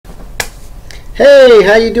Hey,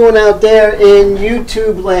 how you doing out there in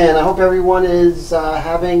YouTube land? I hope everyone is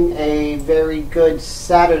having a very good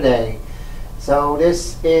Saturday. So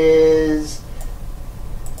this is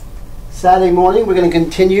Saturday morning. We're going to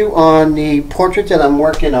continue on the portrait that I'm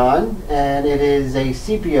working on, and it is a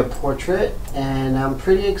sepia portrait, and I'm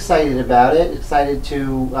pretty excited about it. Excited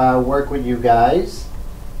to work with you guys.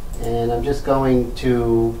 And I'm just going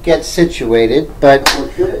to get situated, but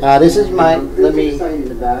this is my, let me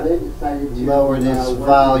lower this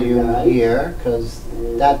volume here because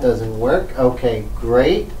that doesn't work. Okay,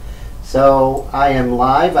 great. So I am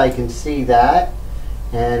live, I can see that.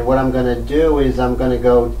 And what I'm going to do is I'm going to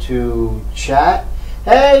go to chat.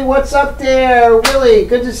 Hey, what's up there, Willie?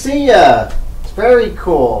 Good to see ya. It's very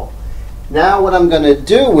cool. Now what I'm going to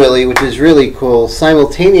do, Willie, which is really cool,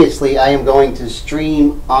 simultaneously I am going to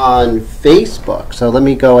stream on Facebook. So let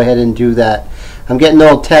me go ahead and do that. I'm getting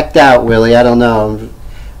all teched out, Willie. I don't know,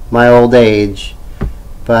 my old age.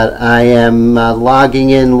 But I am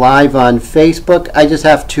logging in live on Facebook. I just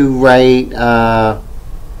have to write,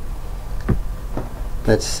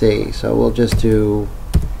 let's see, so we'll just do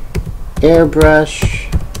airbrush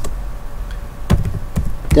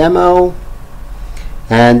demo.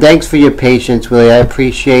 And thanks for your patience, Willie. I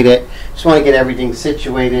appreciate it. Just want to get everything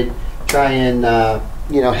situated, try and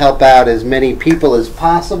help out as many people as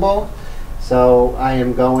possible. So I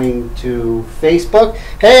am going to Facebook.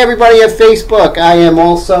 Hey, everybody at Facebook. I am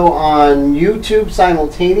also on YouTube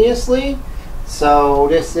simultaneously. So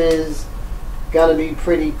this is going to be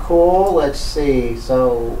pretty cool. Let's see.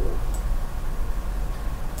 So,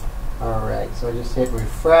 all right. So I just hit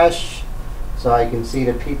refresh so I can see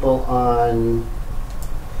the people on.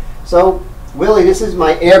 So, Willie, this is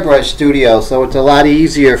my airbrush studio, so it's a lot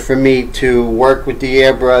easier for me to work with the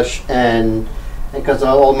airbrush, and because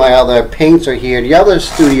all my other paints are here. The other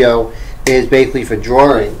studio is basically for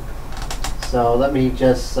drawing. So let me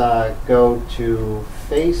just go to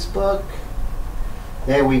Facebook.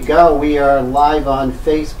 There we go. We are live on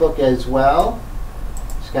Facebook as well.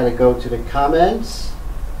 Just got to go to the comments.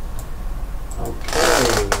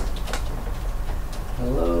 Okay.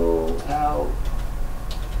 Hello out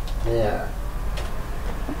there.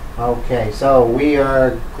 Okay, so we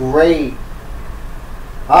are great.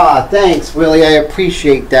 Thanks, Willie. I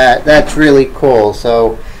appreciate that. That's really cool.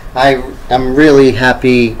 So I'm really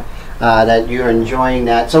happy that you're enjoying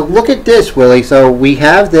that. So look at this, Willie. So we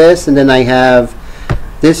have this, and then I have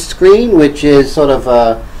this screen, which is sort of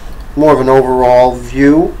more of an overall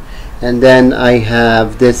view, and then I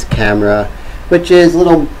have this camera, which is a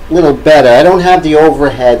little better. I don't have the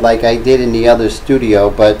overhead like I did in the other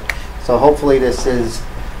studio, but so hopefully this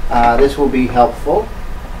will be helpful.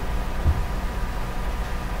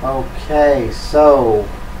 Okay, so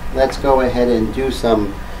let's go ahead and do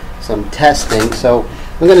some testing. So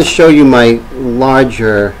I'm going to show you my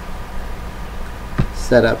larger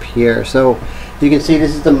setup here. So you can see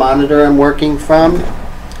this is the monitor I'm working from,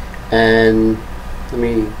 and let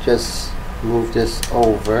me just move this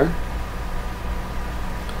over.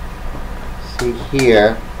 See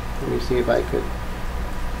here, let me see if I could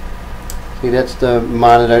see, that's the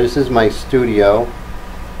monitor. This is my studio,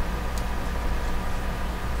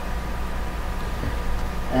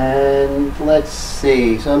 and let's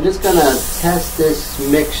see, so I'm just gonna test this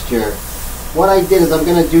mixture. What I did is I'm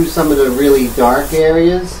gonna do some of the really dark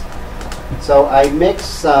areas. So I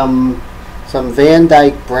mixed some Van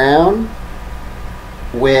Dyke brown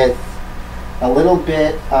with a little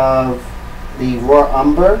bit of the raw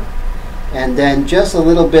umber, and then just a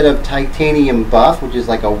little bit of titanium buff, which is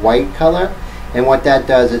like a white color, and what that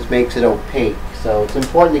does is makes it opaque. So it's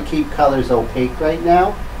important to keep colors opaque right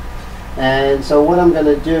now. And so what I'm going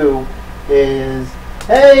to do is,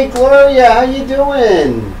 hey Gloria, how you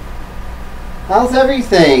doing? How's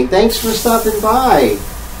everything? Thanks for stopping by.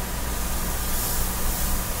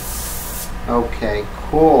 Okay,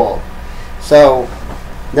 cool. So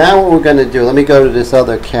now what we're going to do, let me go to this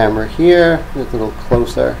other camera here, a little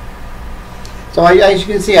closer. So as you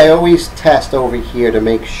can see, I always test over here to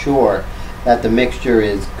make sure that the mixture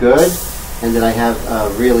is good and that I have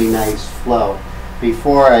a really nice flow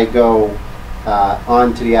before I go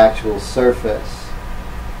onto the actual surface.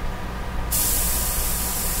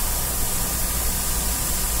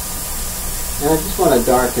 And I just want to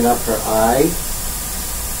darken up her eye.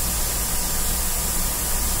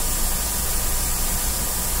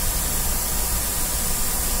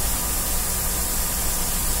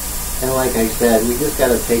 And like I said, we just got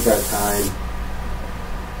to take our time.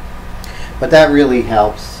 But that really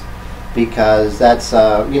helps because that's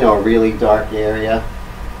a really dark area.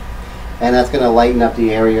 And that's going to lighten up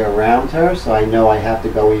the area around her, so I know I have to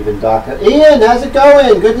go even darker. Ian, how's it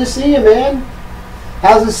going? Good to see you, man.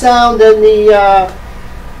 How's the sound and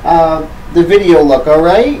the video look? All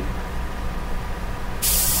right.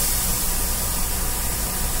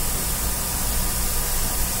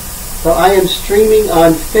 So I am streaming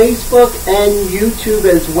on Facebook and YouTube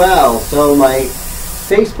as well. So my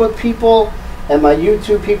Facebook people and my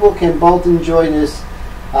YouTube people can both enjoy this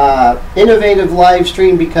innovative live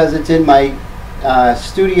stream because it's in my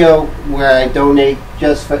studio where I donate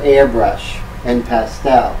just for airbrush and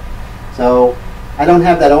pastel. So I don't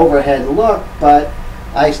have that overhead look, but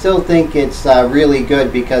I still think it's really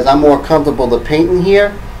good because I'm more comfortable to paint in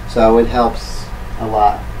here, so it helps a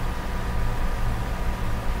lot.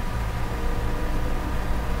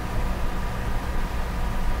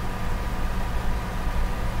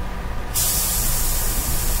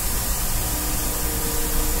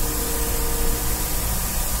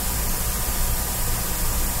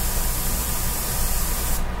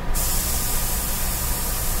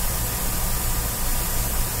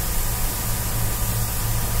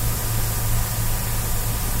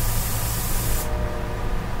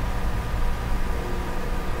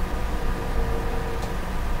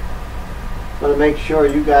 Want to make sure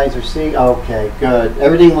you guys are seeing. Okay, good.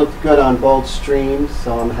 Everything looked good on both streams,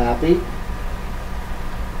 so I'm happy.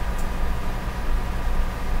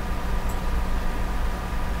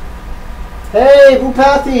 Hey,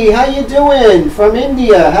 Bhupati, how you doing? From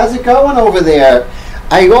India. How's it going over there?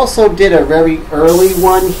 I also did a very early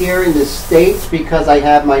one here in the States because I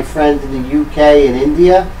have my friends in the UK and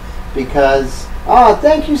India. Because,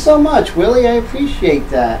 thank you so much, Willie. I appreciate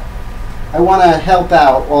that. I want to help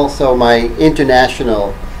out also my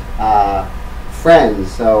international friends,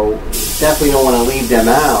 so definitely don't want to leave them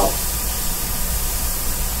out.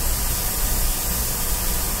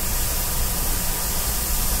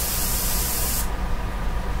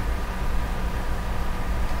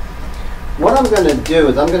 What I'm going to do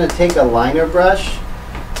is I'm going to take a liner brush.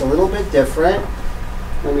 It's a little bit different.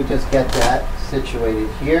 Let me just get that situated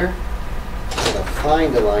here. I'm going to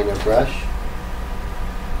find a liner brush.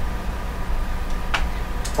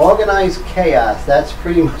 Organized chaos, that's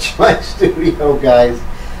pretty much my studio, guys.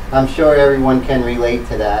 I'm sure everyone can relate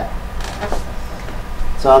to that.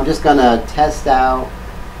 So I'm just going to test out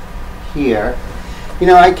here. You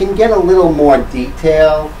know, I can get a little more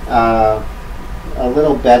detail, a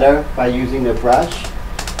little better by using the brush.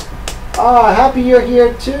 Oh, happy you're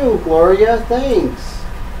here too, Gloria. Thanks.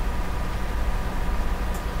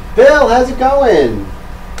 Bill, how's it going?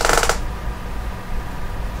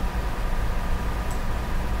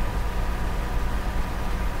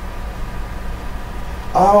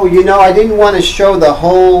 Oh, you know, I didn't want to show the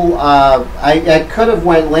whole, I could have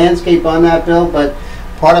went landscape on that, Bill, but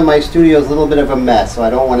part of my studio is a little bit of a mess, so I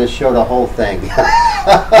don't want to show the whole thing.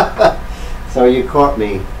 So you caught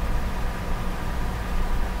me.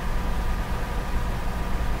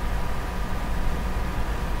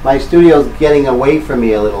 My studio's getting away from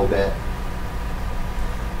me a little bit.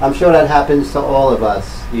 I'm sure that happens to all of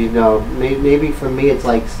us. You know, maybe for me it's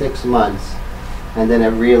like 6 months, and then it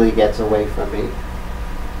really gets away from me.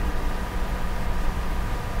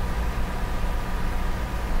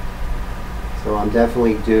 So I'm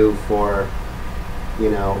definitely due for,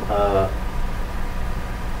 you know,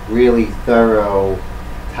 really thorough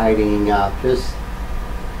tidying up. Just,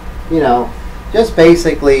 you know, just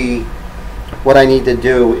basically what I need to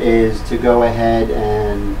do is to go ahead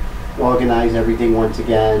and organize everything once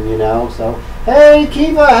again, you know. So, hey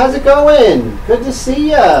Kiva, how's it going? Good to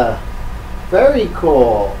see ya. Very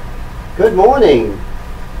cool. Good morning.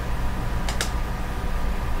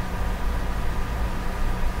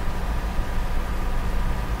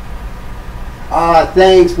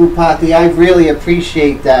 Thanks, Bhupati. I really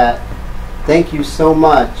appreciate that. Thank you so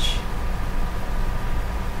much.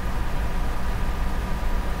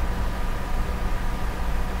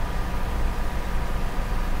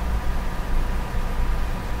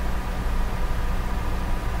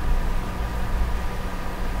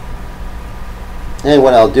 And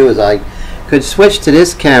what I'll do is I could switch to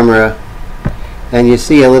this camera and you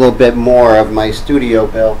see a little bit more of my studio,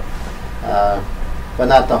 Bill, but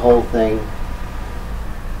not the whole thing.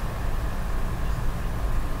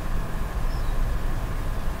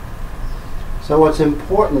 So what's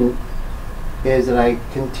important is that I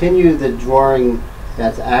continue the drawing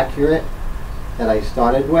that's accurate that I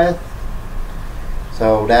started with.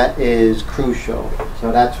 So that is crucial.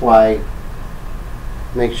 So that's why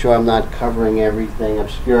make sure I'm not covering everything,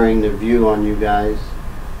 obscuring the view on you guys.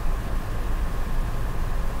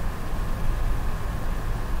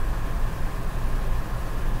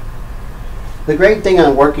 The great thing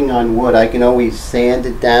on working on wood, I can always sand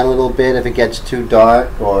it down a little bit if it gets too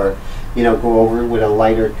dark, or, you know, go over it with a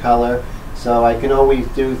lighter color. so I can always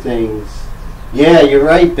do things. Yeah, you're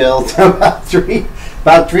right, Bill. about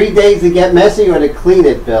three days to get messy or to clean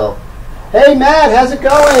it, Bill. Hey, Matt, how's it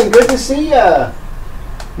going? Good to see ya.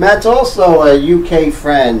 Matt's also a UK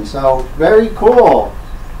friend, so very cool.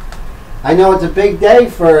 I know it's a big day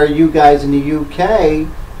for you guys in the UK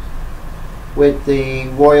with the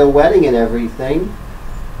royal wedding and everything.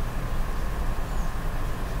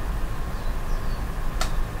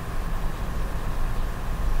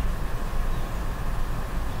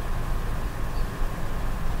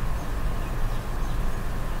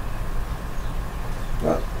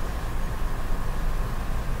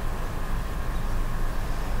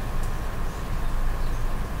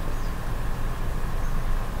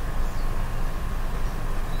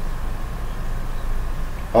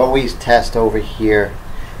 Always test over here.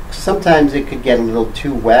 Sometimes it could get a little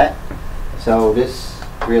too wet, so this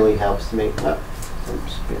really helps me. Oh, some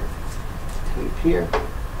spare tape here.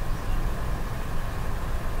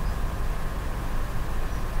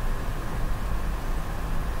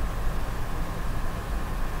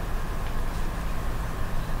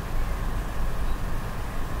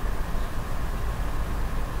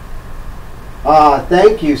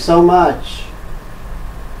 Thank you so much.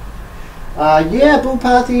 Yeah,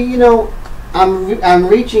 Bhupati, you know, I'm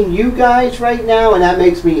reaching you guys right now, and that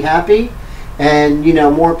makes me happy. And, you know,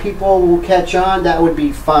 more people will catch on, that would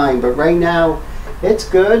be fine. But right now, it's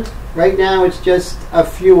good. Right now, it's just a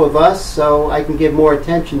few of us, so I can give more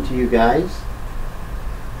attention to you guys.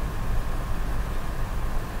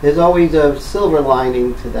 There's always a silver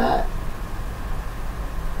lining to that.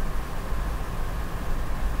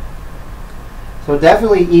 So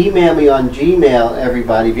definitely email me on Gmail,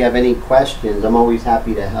 everybody, if you have any questions. I'm always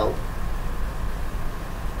happy to help.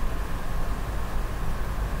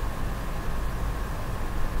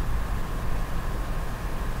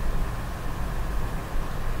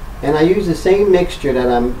 And I use the same mixture that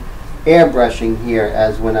I'm airbrushing here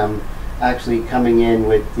as when I'm actually coming in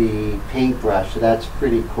with the paintbrush. So that's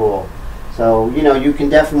pretty cool. So, you know, you can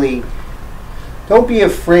definitely... Don't be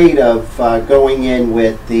afraid of going in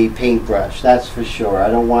with the paintbrush, that's for sure. I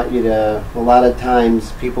don't want you to, a lot of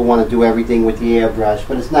times people want to do everything with the airbrush,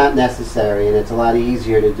 but it's not necessary, and it's a lot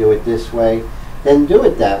easier to do it this way than do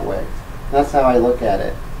it that way. That's how I look at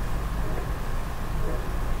it.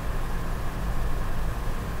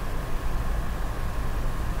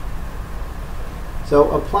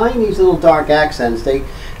 So applying these little dark accents,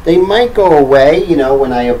 they might go away, you know,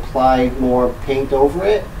 when I apply more paint over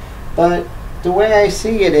it, but the way I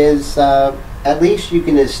see it is, at least you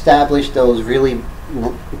can establish those really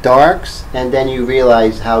darks, and then you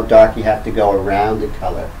realize how dark you have to go around the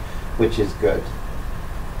color, which is good.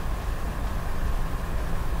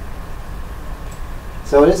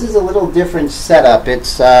 So this is a little different setup.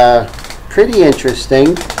 It's pretty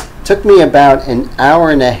interesting. Took me about an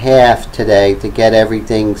hour and a half today to get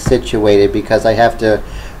everything situated because I have to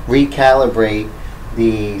recalibrate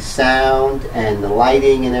the sound and the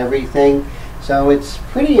lighting and everything. So it's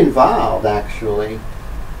pretty involved, actually.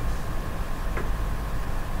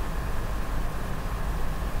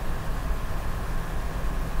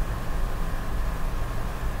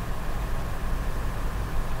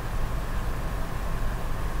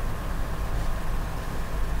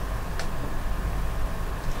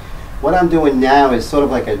 What I'm doing now is sort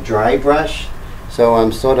of like a dry brush. So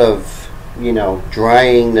I'm sort of, you know,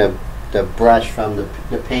 drying the brush from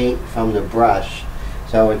the paint from the brush.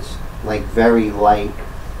 So it's like very light,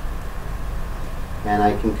 and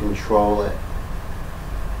I can control it.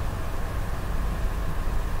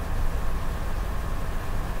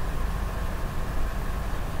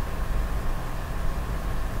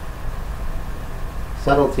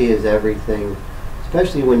 Subtlety is everything,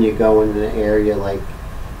 especially when you go in an area like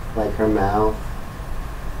her mouth.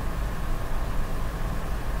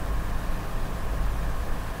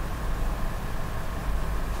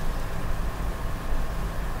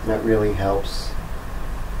 That really helps.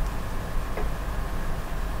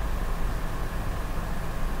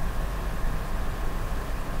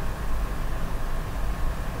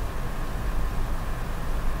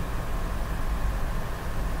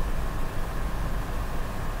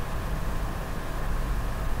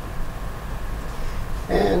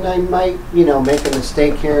 And I might, you know, make a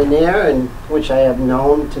mistake here and there, and which I have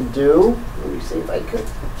known to do. Let me see if I could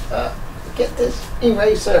get this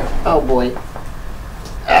eraser. Oh boy.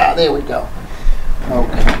 Ah, there we go.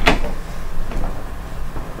 Okay.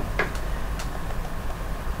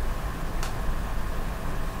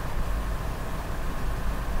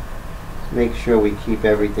 Make sure we keep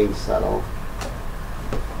everything subtle.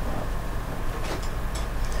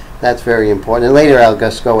 That's very important. And later I'll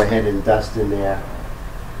just go ahead and dust in there.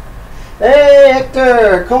 Hey,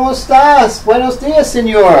 Héctor, ¿cómo estás? Buenos días,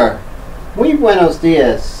 señor. Muy buenos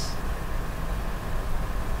días.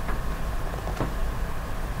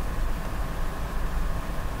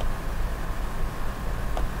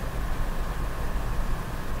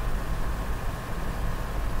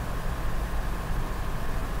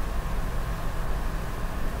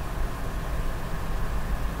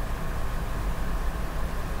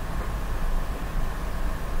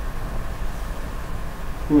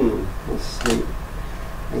 Let's see.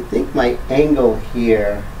 I think my angle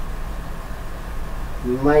here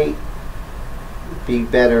might be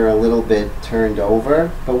better a little bit turned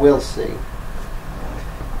over, but we'll see.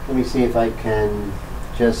 Let me see if I can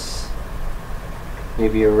just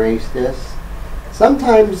maybe erase this.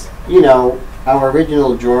 Sometimes, you know, our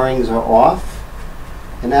original drawings are off,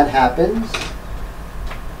 and that happens.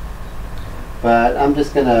 But I'm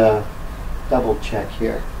just going to double check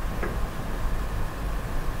here.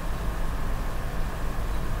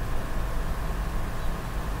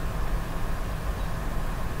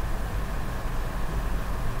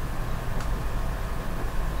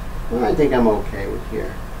 Well, I think I'm okay with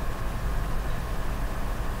here.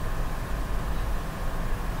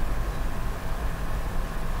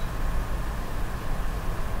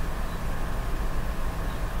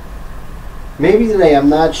 Maybe today, I'm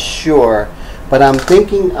not sure, but I'm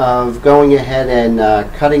thinking of going ahead and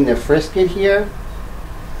cutting the frisket here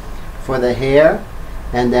for the hair,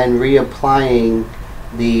 and then reapplying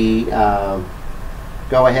the,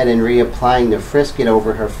 go ahead and reapplying the frisket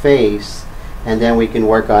over her face, and then we can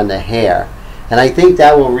work on the hair. And I think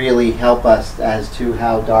that will really help us as to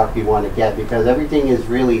how dark we want to get, because everything is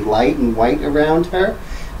really light and white around her.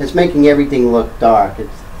 It's making everything look dark.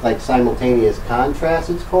 It's like simultaneous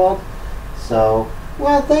contrast, it's called. So,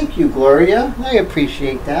 well, thank you, Gloria. I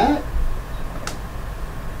appreciate that.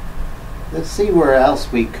 Let's see where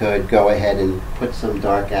else we could go ahead and put some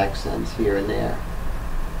dark accents here and there.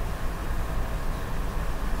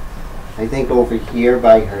 I think over here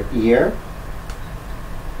by her ear,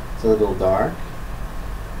 it's a little dark.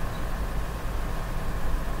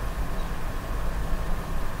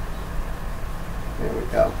 There we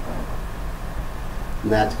go.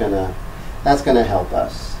 And that's gonna help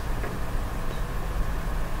us.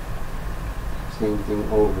 Same thing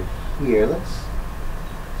over here. Let's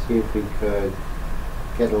see if we could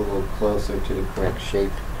get a little closer to the correct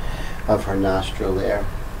shape of her nostril there.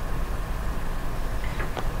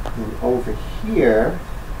 And over here,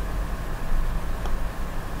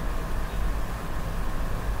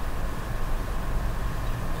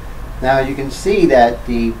 now you can see that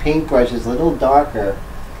the paintbrush is a little darker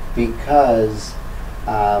because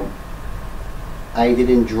I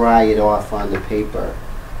didn't dry it off on the paper.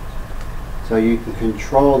 So you can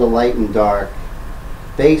control the light and dark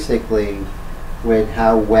basically with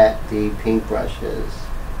how wet the paintbrush is.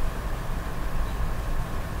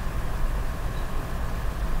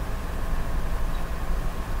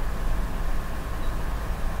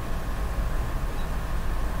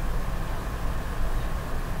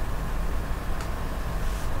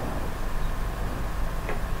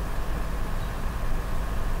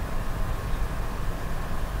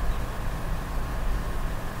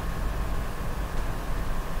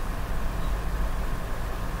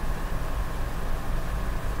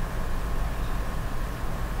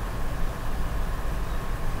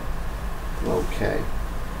 Okay,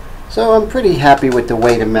 so I'm pretty happy with the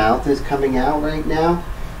way the mouth is coming out right now,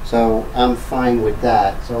 so I'm fine with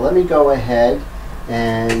that. So let me go ahead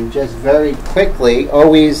and just very quickly,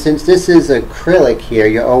 always, since this is acrylic here,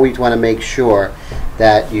 you always want to make sure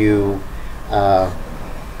that you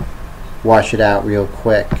wash it out real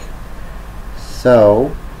quick.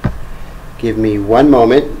 So give me one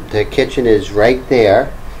moment. The kitchen is right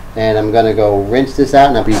there, and I'm going to go rinse this out,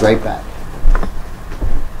 and I'll be right back.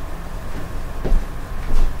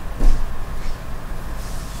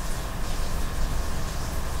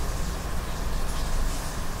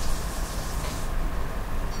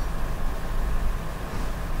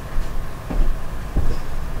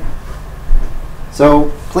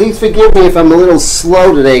 So please forgive me if I'm a little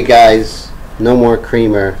slow today, guys. No more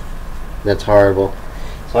creamer. That's horrible.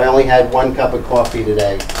 So I only had 1 cup of coffee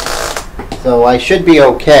today. So I should be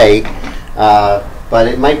okay, but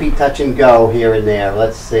it might be touch and go here and there.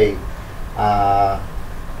 Let's see.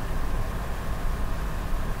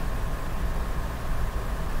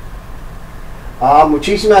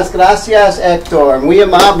 Muchísimas gracias, Héctor. Muy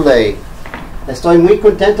amable. Estoy muy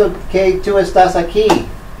contento que tú estás aquí.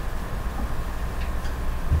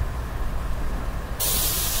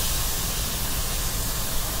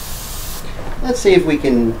 Let's see if we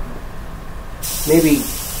can maybe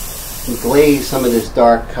glaze some of this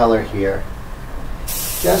dark color here.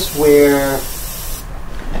 Just where, let's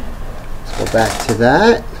go back to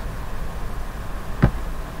that.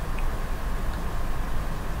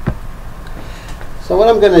 So what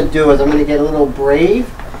I'm going to do is I'm going to get a little brave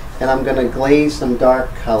and I'm going to glaze some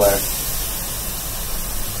dark color.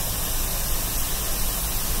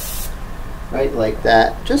 Right like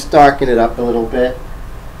that. Just darken it up a little bit.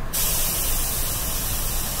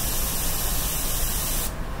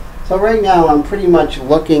 So right now I'm pretty much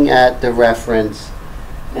looking at the reference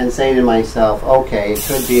and saying to myself, okay, it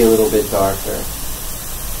could be a little bit darker.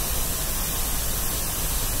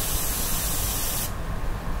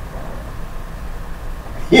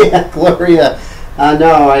 Yeah, Gloria,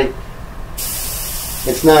 no,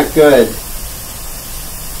 it's not good.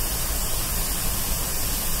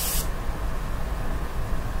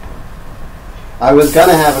 I was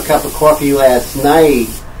gonna have a cup of coffee last night,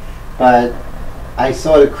 but I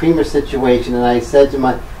saw the creamer situation and I said to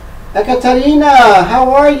my, Ekaterina,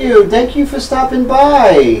 how are you? Thank you for stopping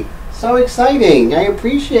by. So exciting. I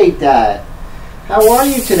appreciate that. How are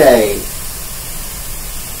you today?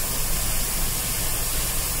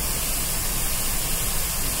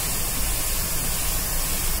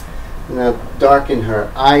 Now darken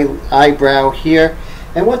her eyebrow here.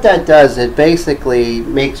 And what that does, it basically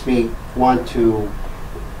makes me want to,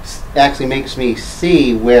 actually makes me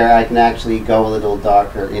see where I can actually go a little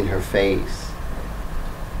darker in her face.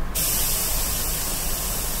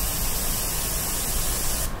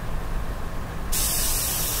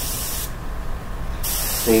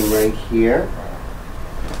 Same right here.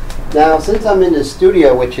 Now, since I'm in the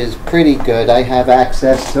studio, which is pretty good, I have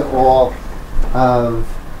access to all of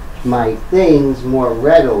my things more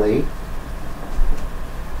readily,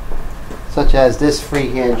 such as this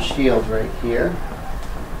freehand shield right here.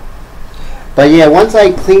 But yeah, once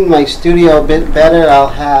I clean my studio a bit better, I'll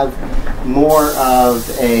have more of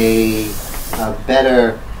a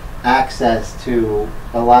better access to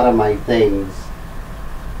a lot of my things.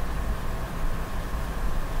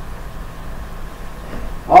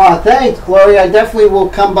 Oh, thanks, Gloria. I definitely will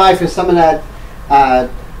come by for some of that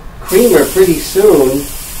creamer pretty soon.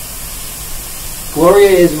 Gloria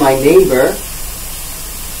is my neighbor,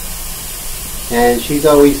 and she's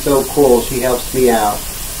always so cool. She helps me out.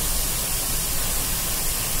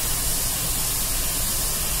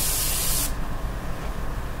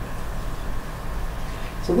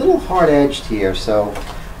 It's a little hard-edged here, so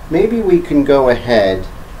maybe we can go ahead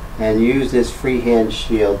and use this freehand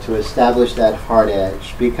shield to establish that hard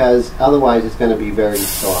edge, because otherwise it's going to be very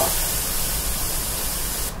soft.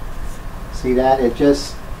 See that?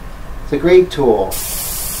 It's a great tool.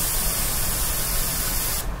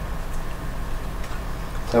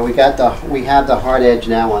 So we have the hard edge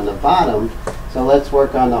now on the bottom, so let's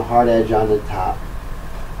work on the hard edge on the top.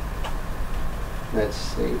 Let's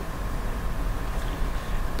see.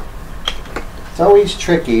 It's always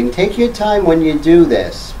tricky, and take your time when you do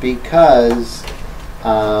this, because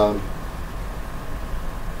you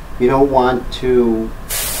don't want to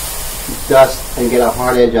dust and get a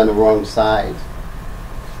hard edge on the wrong side.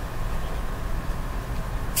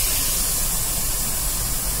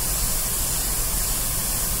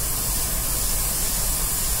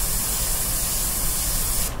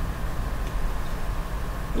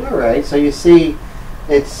 Alright, so you see,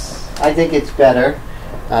 I think it's better.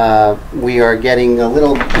 We are getting a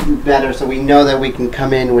little better, so we know that we can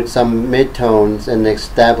come in with some midtones and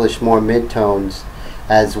establish more midtones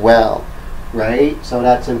as well, right? So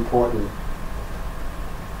that's important.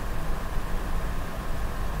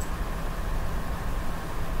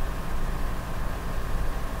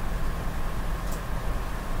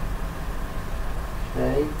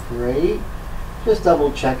 Okay, great. Just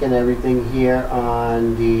double checking everything here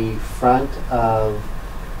on the front of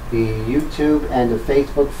the YouTube and the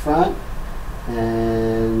Facebook front.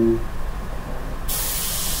 And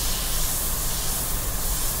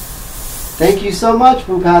thank you so much,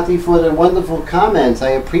 Bhupati, for the wonderful comments. I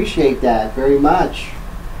appreciate that very much.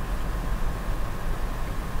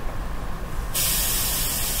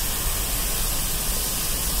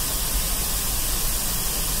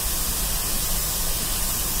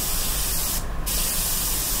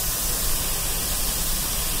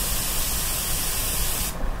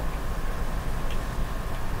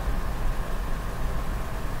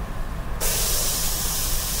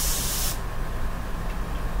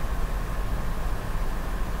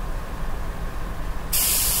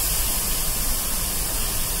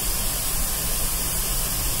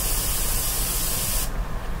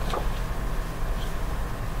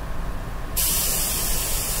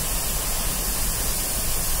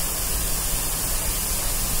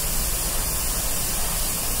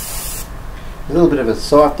 a little bit of a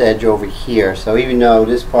soft edge over here. So even though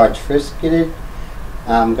this part's frisketed,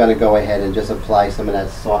 I'm going to go ahead and just apply some of that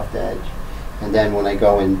soft edge. And then when I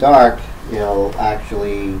go in dark, it'll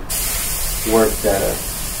actually work better.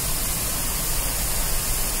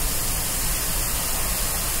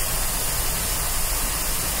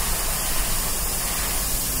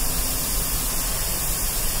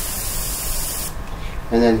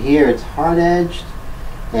 And then here it's hard edged,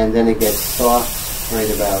 and then it gets soft right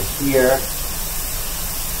about here.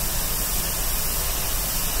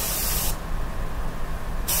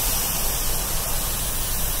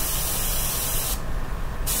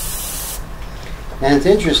 And it's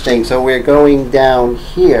interesting, so we're going down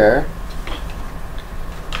here.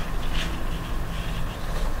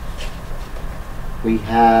 We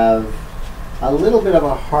have a little bit of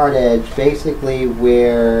a hard edge, basically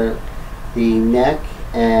where the neck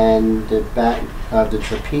and the back of the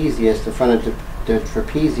trapezius, the front of the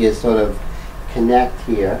trapezius sort of connect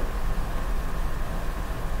here.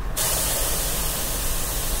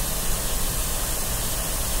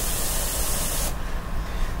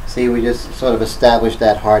 See, we just sort of established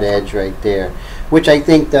that hard edge right there, which I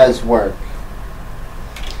think does work.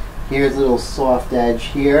 Here's a little soft edge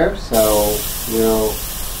here, so we'll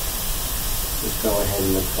just go ahead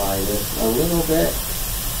and apply this a little bit.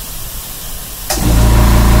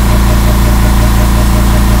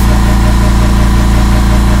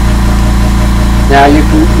 Now you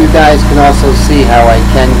guys can also see how I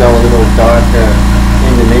can go a little darker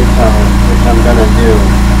in the mid-tone, which I'm going to do.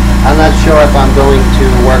 I'm not sure if I'm going to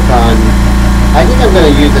work on, I think I'm going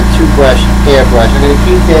to use a airbrush. I'm going to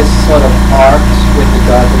keep this sort of arced with the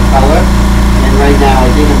darker color. And right now I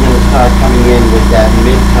think I'm going to start coming in with that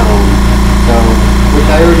mid-tone, so, which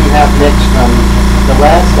I already have mixed from the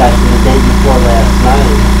last session, the day before last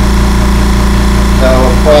night. So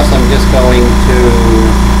of course I'm just going to,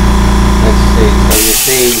 let's see, so you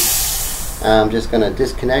see, I'm just going to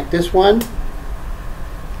disconnect this one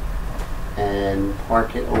and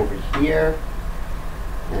park it over here.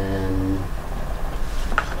 And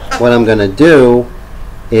what I'm going to do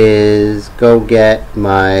is go get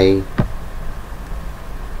my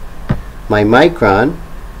micron.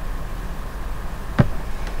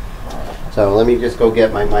 So let me just go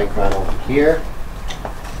get my micron over here.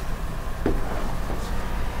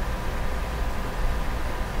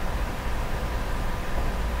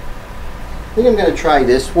 I think I'm going to try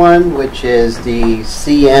this one, which is the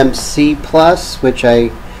CMC Plus, which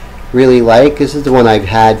I really like. This is the one I've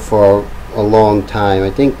had for a long time, I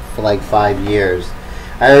think for like 5 years.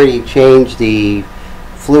 I already changed the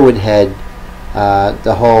fluid head,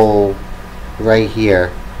 the hole right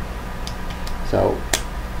here. So,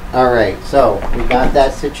 alright, so we got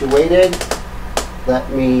that situated.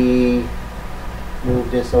 Let me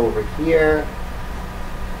move this over here.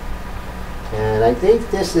 And I think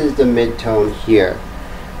this is the mid-tone here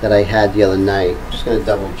that I had the other night. I'm just going to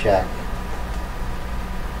double check.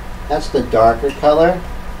 That's the darker color.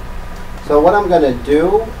 So what I'm going to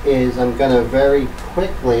do is I'm going to very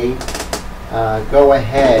quickly go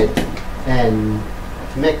ahead and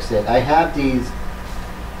mix it. I have these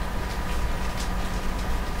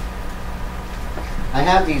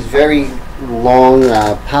very long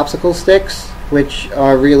popsicle sticks, which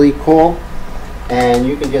are really cool. And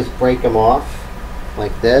you can just break them off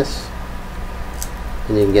like this,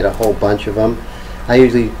 and you can get a whole bunch of them. I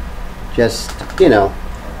usually just,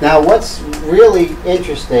 now what's really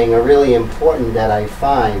interesting or really important that I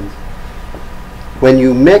find, when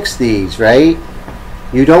you mix these, right,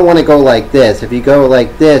 you don't want to go like this. If you go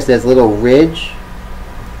like this, there's a little ridge,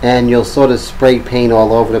 and you'll sort of spray paint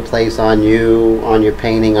all over the place on you, on your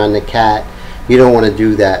painting, on the cat. You don't want to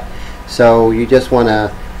do that. So you just want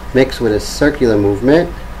to mix with a circular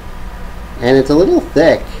movement, and it's a little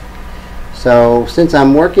thick. So since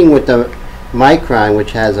I'm working with the micron,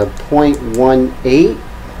 which has a 0.18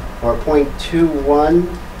 or 0.21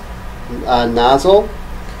 nozzle,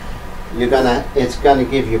 it's gonna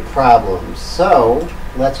give you problems. So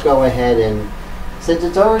let's go ahead, and since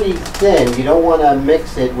it's already thin, you don't want to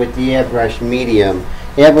mix it with the airbrush medium.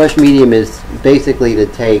 Airbrush medium is basically to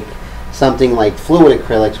take something like fluid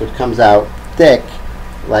acrylics, which comes out thick,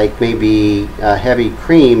 like maybe heavy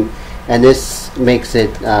cream, and this makes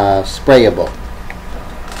it sprayable.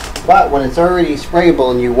 But when it's already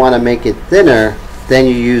sprayable and you want to make it thinner, then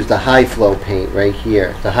you use the high flow paint right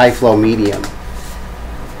here, the high flow medium.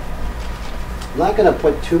 I'm not going to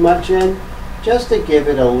put too much in, just to give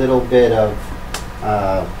it a little bit of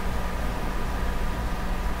a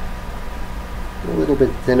little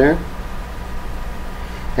bit thinner.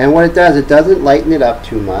 And what it does, it doesn't lighten it up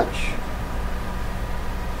too much.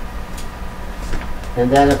 And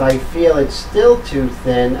then if I feel it's still too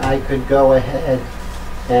thin, I could go ahead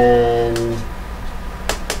and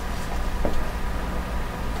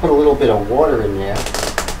put a little bit of water in there.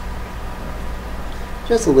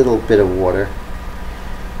 Just a little bit of water.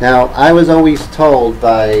 Now, I was always told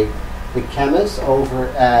by the chemists over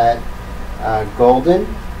at Golden,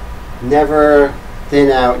 never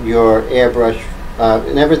thin out your airbrush,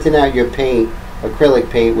 never thin out your paint, acrylic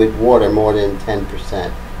paint, with water more than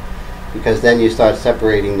 10%, because then you start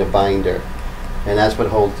separating the binder, and that's what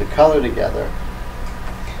holds the color together.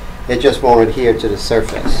 It just won't adhere to the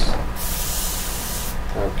surface.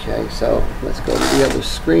 Okay, so let's go to the other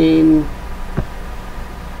screen.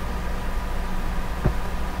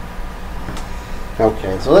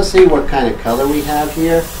 Okay, so let's see what kind of color we have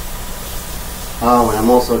here. Oh, and I'm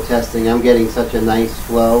also testing. I'm getting such a nice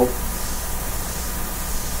flow.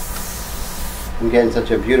 I'm getting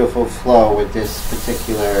such a beautiful flow with this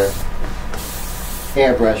particular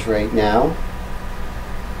airbrush right now.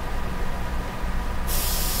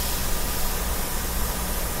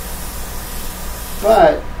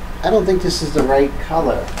 But I don't think this is the right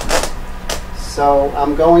color. So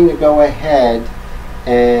I'm going to go ahead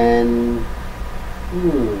and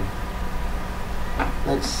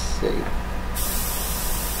let's see.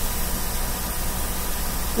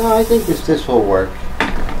 No, I think this will work.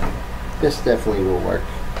 This definitely will work.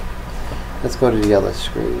 Let's go to the other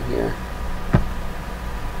screen here.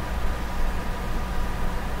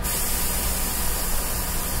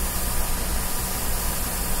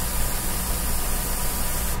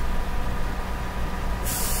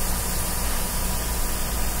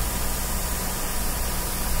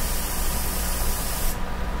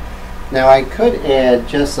 Now I could add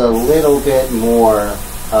just a little bit more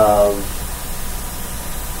of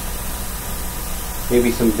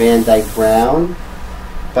maybe some Van Dyke Brown,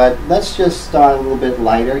 but let's just start a little bit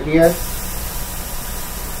lighter here.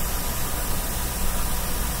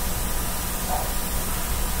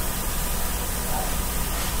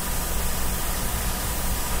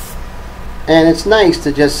 And it's nice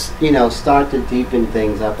to just, you know, start to deepen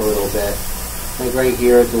things up a little bit. Like right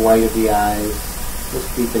here at the white of the eyes.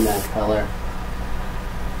 Let's deepen that color.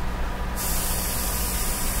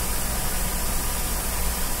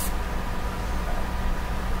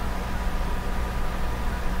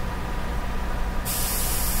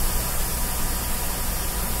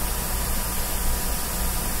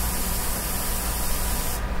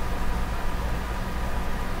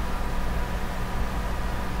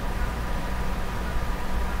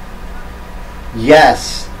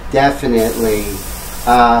 Yes, definitely.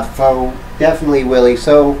 Definitely, Willie.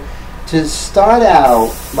 So to start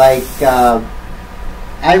out, like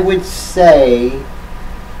I would say,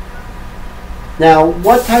 now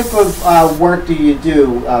what type of work do you do,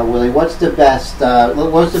 Willie? What's the best?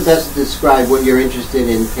 What's the best to describe what you're interested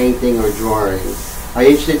in painting or drawing? Are you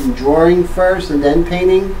interested in drawing first and then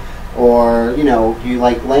painting, or do you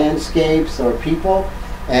like landscapes or people?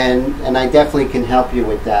 And I definitely can help you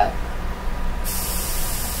with that.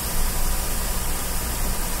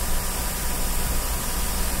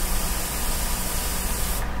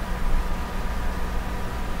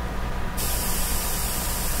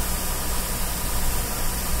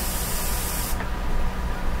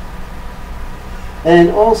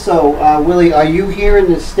 And also, Willie, are you here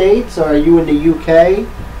in the States or are you in the UK?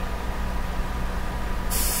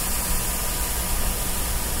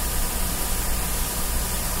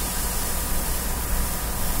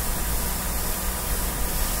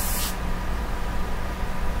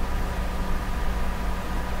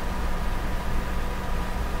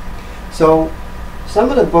 So,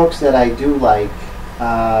 some of the books that I do like,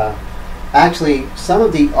 actually, some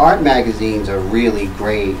of the art magazines are really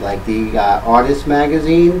great, like the Artist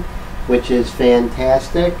magazine, which is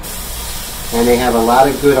fantastic, and they have a lot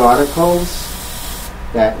of good articles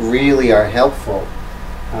that really are helpful,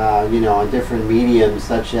 on different mediums,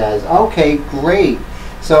 such as, okay, great.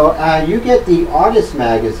 So you get the Artist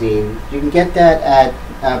magazine, you can get that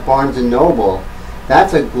at Barnes & Noble.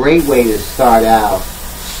 That's a great way to start out.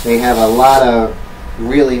 They have a lot of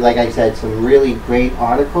really, like I said, some really great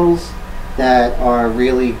articles that are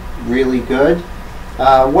really, really good.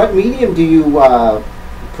 What medium do you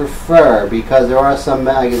prefer? Because there are some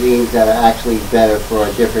magazines that are actually better for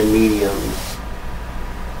different mediums.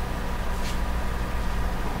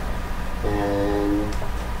 And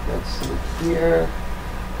let's see here.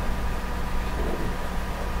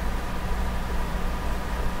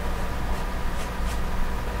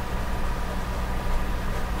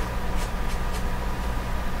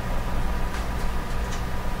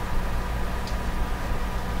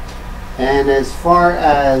 And as far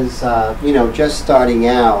as, just starting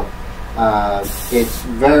out, it's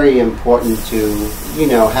very important to, you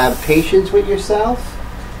know, have patience with yourself,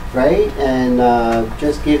 right? And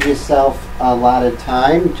just give yourself a lot of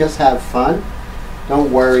time. Just have fun.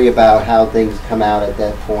 Don't worry about how things come out at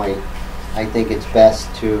that point. I think it's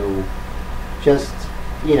best to just,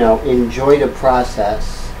 you know, enjoy the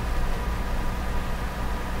process.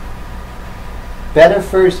 Better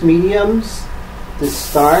first mediums to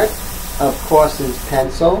start, of course, is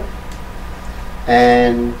pencil.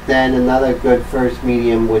 And then another good first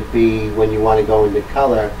medium would be, when you want to go into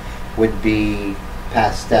color, would be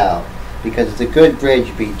pastel, because it's a good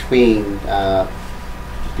bridge between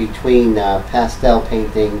pastel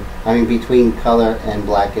painting, between color and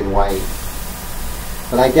black and white.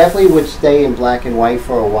 But I definitely would stay in black and white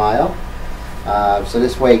for a while, so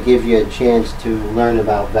this way it gives you a chance to learn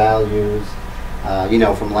about values, you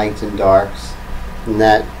know, from lights and darks, and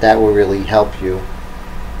that will really help you.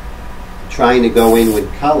 Trying to go in with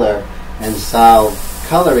color and solve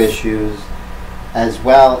color issues, as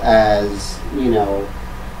well as, you know,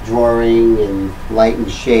 drawing and light and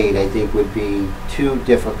shade, I think would be too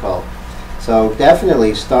difficult. So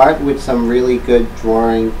definitely start with some really good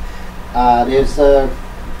drawing. There's a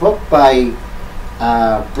book by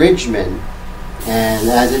Bridgman, and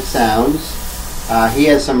as it sounds, he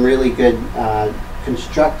has some really good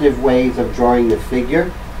constructive ways of drawing the figure,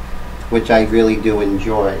 which I really do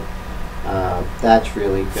enjoy. That's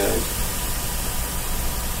really good.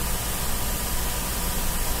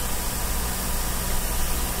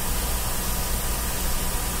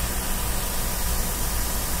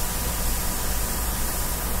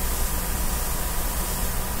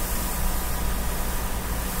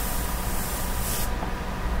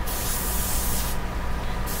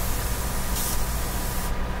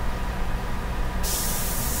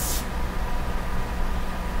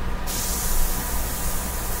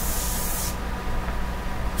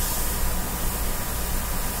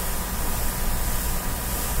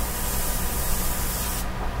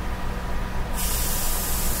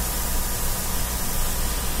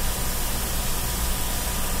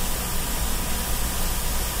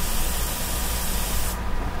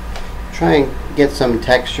 Try and get some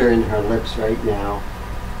texture in her lips right now.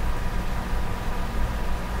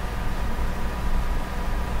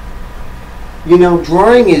 You know,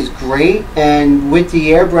 drawing is great, and with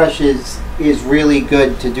the airbrush is really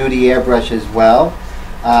good to do the airbrush as well.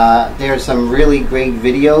 There's some really great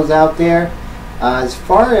videos out there. As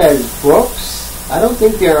far as books, I don't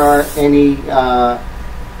think there are any.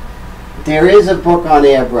 There is a book on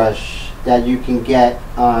airbrush that you can get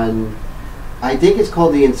on, I think it's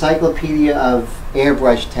called the Encyclopedia of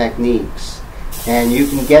Airbrush Techniques, and you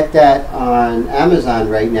can get that on Amazon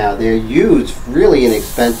right now. They're used really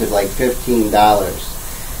inexpensive, like $15.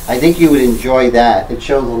 I think you would enjoy that. It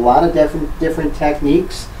shows a lot of different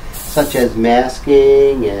techniques, such as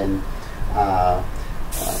masking and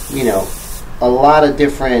you know, a lot of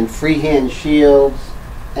different freehand shields.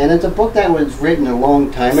 And it's a book that was written a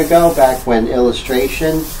long time ago, back when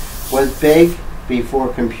illustration was big,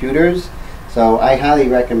 before computers. So I highly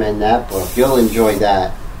recommend that book. You'll enjoy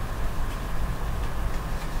that.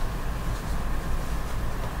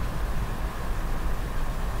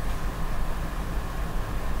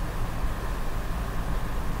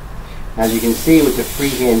 As you can see with the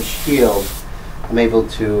freehand shield, I'm able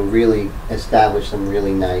to really establish some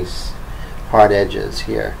really nice hard edges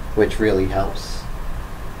here, which really helps.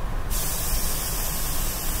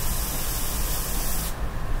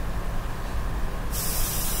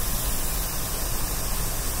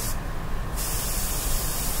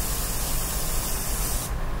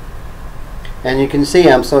 And you can see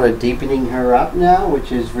I'm sort of deepening her up now,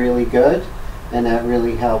 which is really good, and that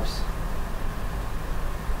really helps.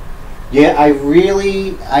 Yeah,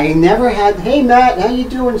 I never had, hey Matt, how you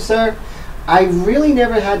doing, sir? I really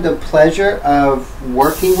never had the pleasure of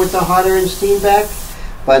working with the Harder and Steenbeck,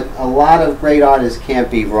 but a lot of great artists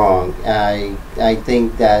can't be wrong. I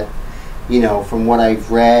think that, you know, from what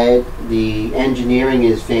I've read, the engineering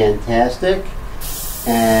is fantastic.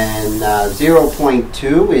 And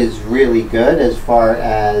 0.2 is really good as far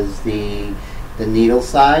as the needle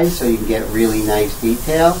size, so you can get really nice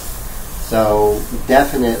detail. So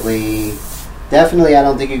definitely I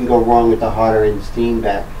don't think you can go wrong with the Harder and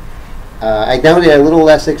Steenbeck. I know they're a little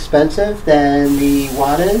less expensive than the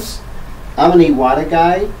Iwatas. I'm an Iwata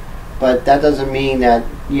guy, but that doesn't mean that,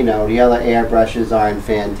 you know, the other airbrushes aren't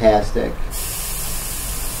fantastic.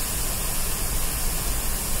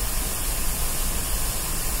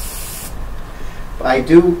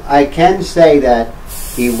 I can say that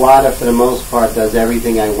the Iwata, for the most part, does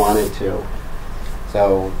everything I want it to.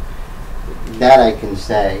 So that I can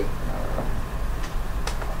say.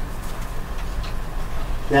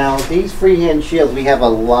 Now, these freehand shields, we have a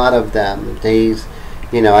lot of them. These,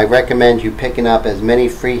 I recommend you picking up as many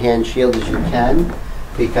freehand shields as you can,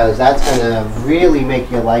 because that's going to really make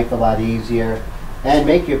your life a lot easier and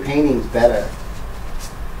make your paintings better.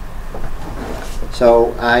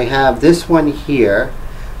 So I have this one here,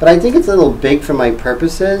 but I think it's a little big for my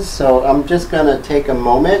purposes, so I'm just going to take a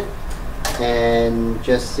moment and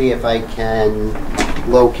just see if I can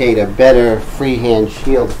locate a better freehand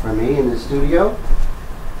shield for me in the studio.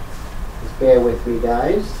 Just bear with me,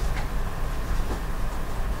 guys.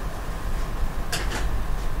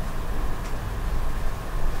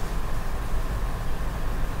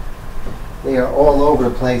 They are all over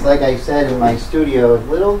the place. Like I said, in my studio, a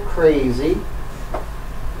little crazy.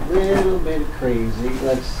 A little bit crazy.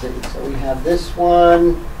 Let's see. So we have this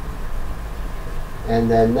one, and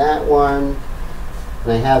then that one.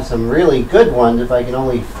 And I have some really good ones if I can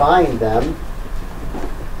only find them.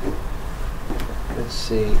 Let's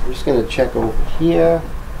see. I'm just going to check over here.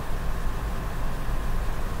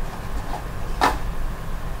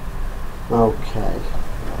 Okay.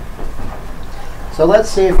 So let's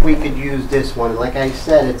see if we could use this one. Like I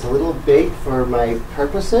said, it's a little big for my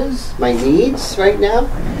purposes, my needs right now.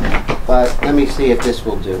 But let me see if this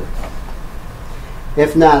will do.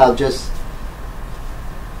 If not, I'll just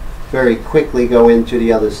very quickly go into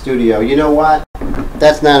the other studio. You know what?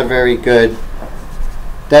 That's not a very good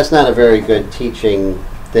teaching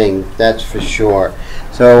thing, that's for sure.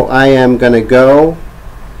 So I am going to go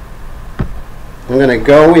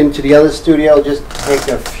into the other studio, just take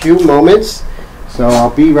a few moments. So I'll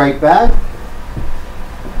be right back.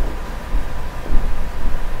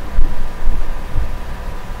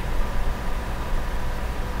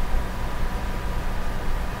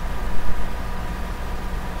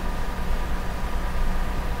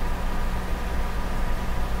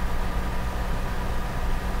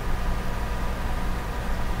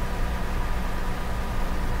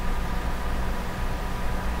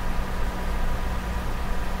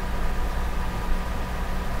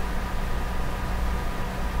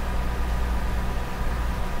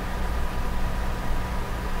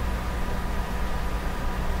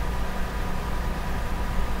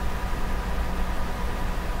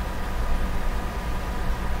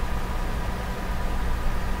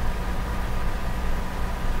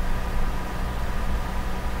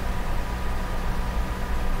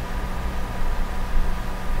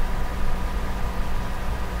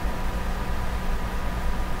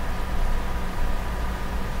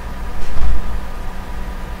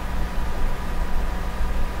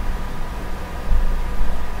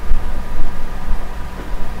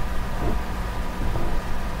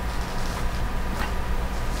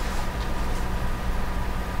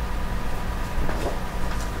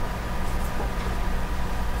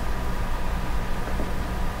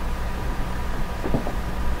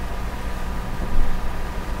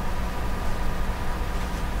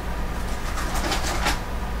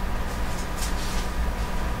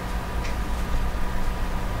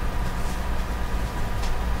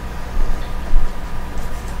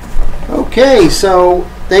 Okay, so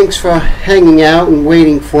thanks for hanging out and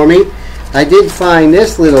waiting for me. I did find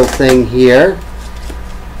this little thing here.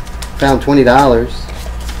 Found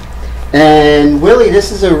 $20. And Willie,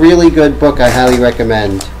 this is a really good book. I highly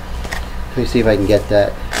recommend. Let me see if I can get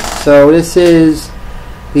that. So this is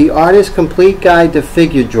The Artist's Complete Guide to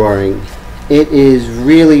Figure Drawing. It is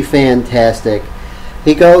really fantastic.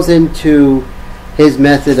 He goes into his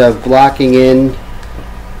method of blocking in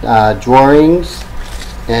drawings,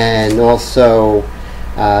 and also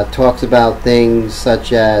talks about things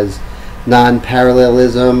such as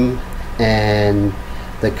non-parallelism and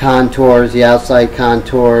the contours, the outside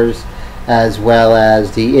contours, as well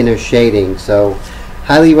as the inner shading. So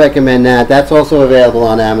highly recommend that. That's also available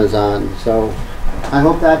on Amazon. So I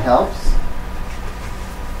hope that helps.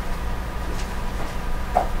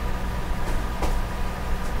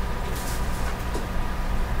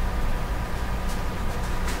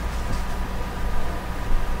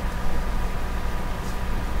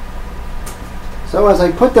 So as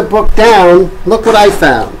I put the book down, look what I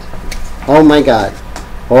found. Oh my God.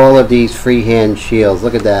 All of these freehand shields.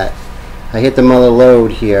 Look at that. I hit the mother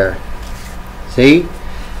load here. See?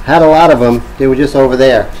 Had a lot of them. They were just over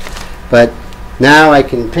there. But now I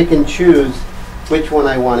can pick and choose which one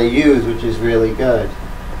I want to use, which is really good.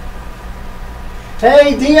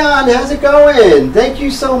 Hey Dion, how's it going? Thank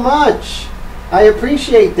you so much. I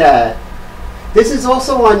appreciate that. This is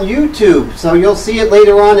also on YouTube, so you'll see it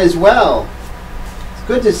later on as well.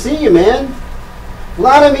 Good to see you, man.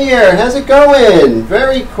 Vladimir, how's it going?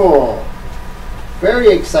 Very cool. Very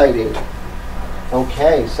exciting.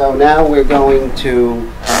 Okay, so now we're going to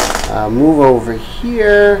move over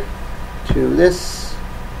here to this.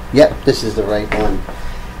 Yep, this is the right one.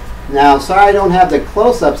 Now, sorry I don't have the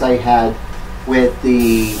close-ups I had with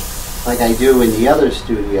the, like I do in the other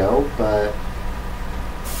studio, but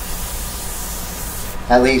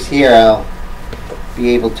at least here I'll be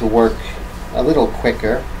able to work a little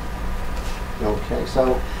quicker. Okay,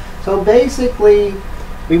 so basically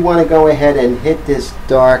we want to go ahead and hit this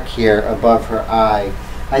dark here above her eye.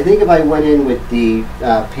 I think if I went in with the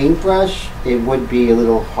paintbrush, it would be a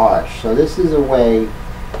little harsh. So this is a way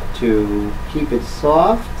to keep it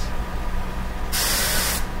soft.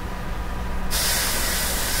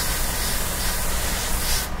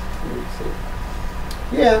 Let's see.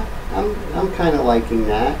 Yeah, I'm kind of liking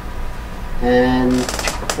that. And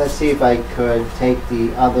let's see if I could take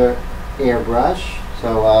the other airbrush.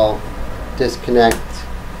 So I'll disconnect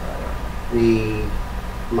the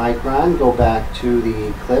Micron, go back to the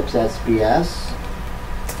Eclipse SBS.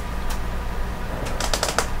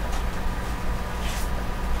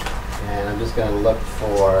 And I'm just going to look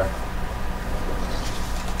for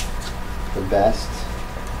the best.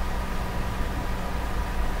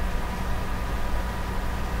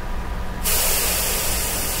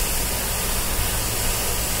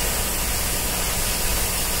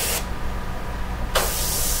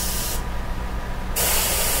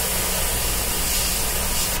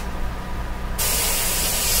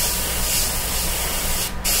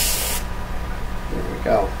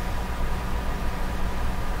 Go.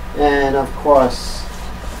 And of course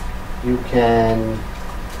you can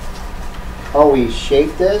always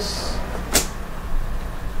shape this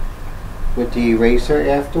with the eraser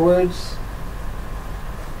afterwards.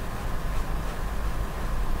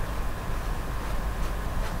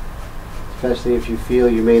 Especially if you feel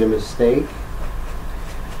you made a mistake,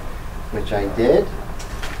 which I did.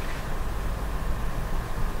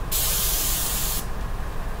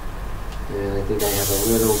 And I think I have a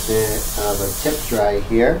little bit of a tip dry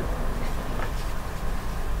here.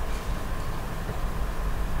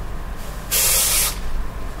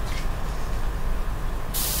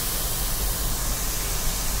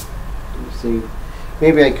 You see,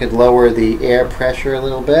 maybe I could lower the air pressure a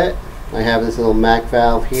little bit. I have this little MAC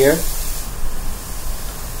valve here.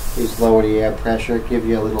 Just lower the air pressure, give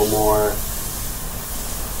you a little more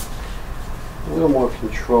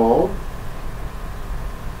control.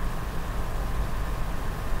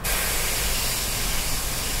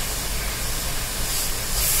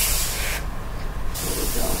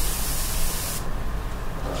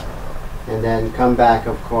 And then come back,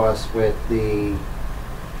 of course, with the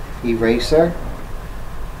eraser.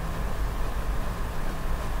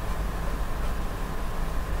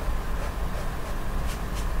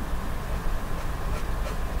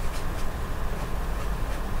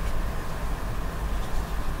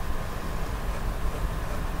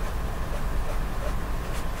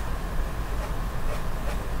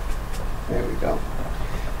 There we go.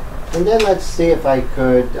 And then let's see if I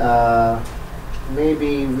could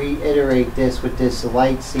maybe reiterate this with this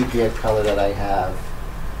light sepia color that I have.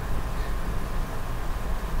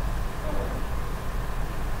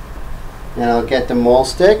 And I'll get the mole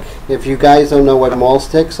stick. If you guys don't know what mole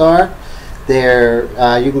sticks are, they're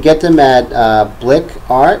you can get them at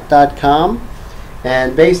blickart.com.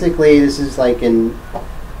 And basically this is like an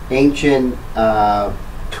ancient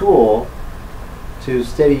tool to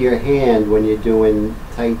steady your hand when you're doing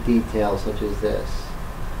tight details such as this.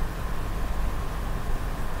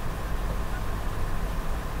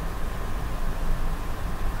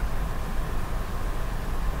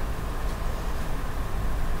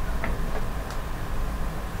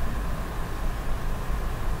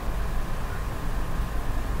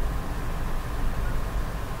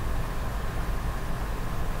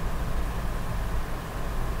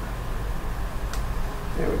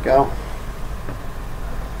 There we go.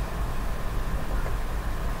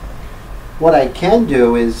 What I can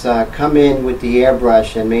do is come in with the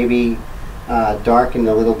airbrush and maybe darken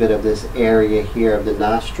a little bit of this area here of the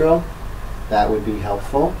nostril. That would be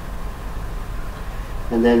helpful.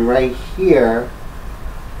 And then right here,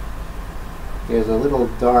 there's a little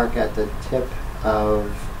dark at the tip of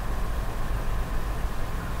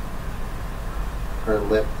her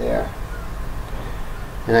lip there.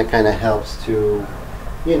 And that kind of helps to,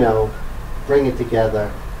 you know, bring it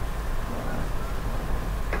together.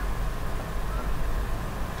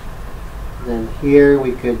 Then here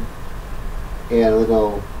we could add a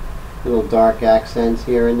little dark accents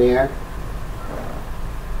here and there.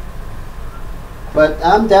 But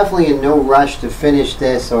I'm definitely in no rush to finish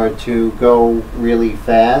this or to go really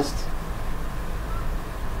fast.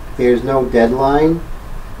 There's no deadline.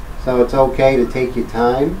 So it's okay to take your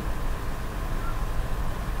time.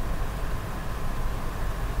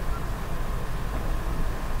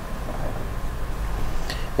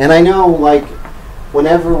 And I know, like,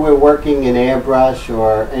 whenever we're working in airbrush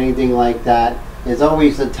or anything like that, there's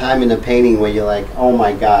always a time in the painting where you're like, oh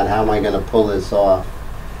my God, how am I going to pull this off?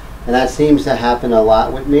 And that seems to happen a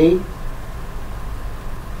lot with me.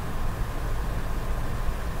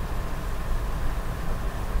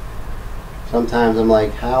 Sometimes I'm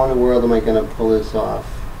like, how in the world am I going to pull this off?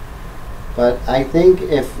 But I think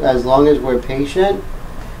as long as we're patient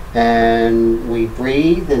and we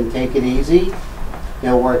breathe and take it easy,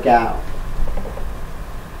 it'll work out.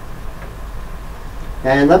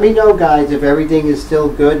 And let me know, guys, if everything is still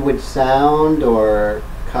good with sound or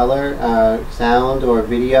color, sound or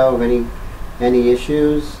video, of any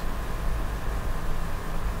issues.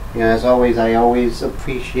 You know, as always, I always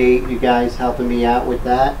appreciate you guys helping me out with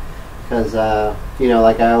that. Because, you know,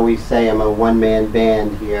 like I always say, I'm a one-man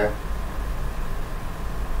band here.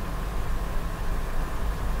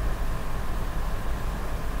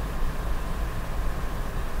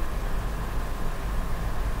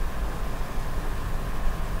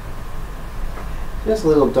 Just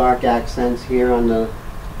little dark accents here on the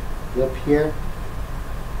lip here.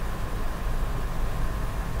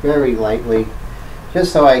 Very lightly.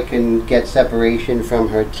 Just so I can get separation from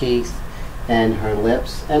her teeth and her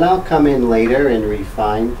lips, and I'll come in later and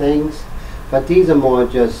refine things, but these are more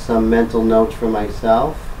just some mental notes for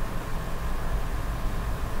myself.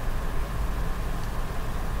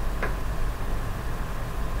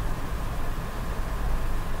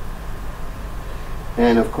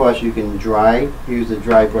 And of course you can use the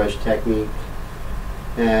dry brush technique,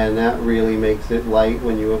 and that really makes it light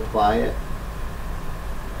when you apply it.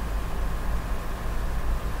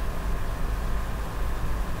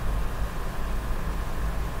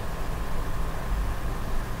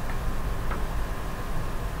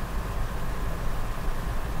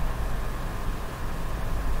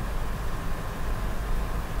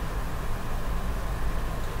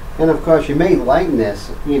 And of course you may lighten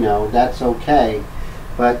this, you know, that's okay,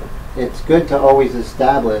 but it's good to always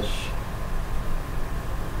establish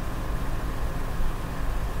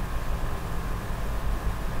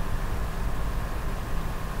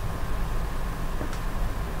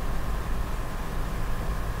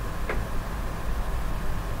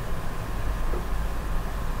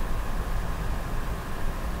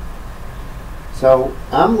So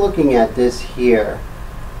I'm looking at this here,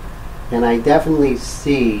 and I definitely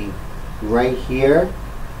see right here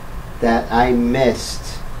that I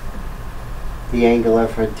missed the angle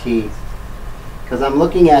of her teeth. Because I'm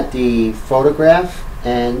looking at the photograph,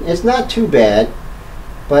 and it's not too bad,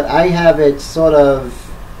 but I have it sort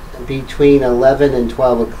of between 11 and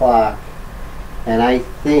 12 o'clock, and I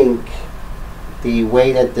think the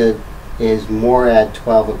way that is more at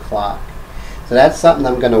 12 o'clock. So that's something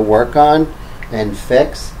I'm going to work on and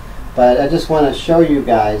fix. But I just want to show you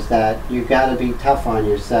guys that you've got to be tough on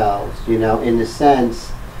yourselves, you know, in the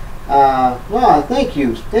sense, well, thank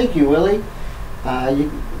you, Willie.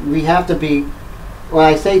 We have to be, when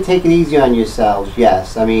I say take it easy on yourselves,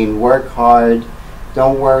 yes, I mean, work hard,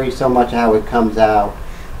 don't worry so much how it comes out,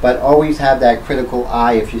 but always have that critical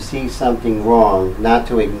eye if you see something wrong, not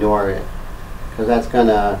to ignore it, because that's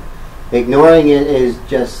gonna, ignoring it is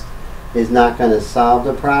not going to solve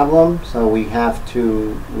the problem. So we have to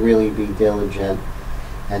really be diligent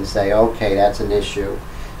and say, okay, that's an issue.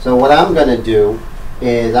 So what I'm going to do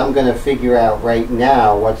is I'm going to figure out right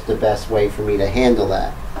now what's the best way for me to handle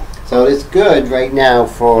that. So it's good right now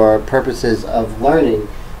for purposes of learning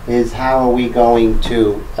is how are we going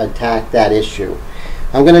to attack that issue.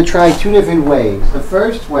 I'm going to try two different ways. The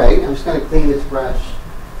first way, I'm just going to clean this brush.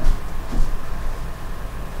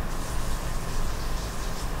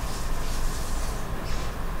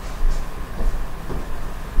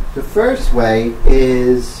 The first way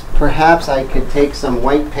is perhaps I could take some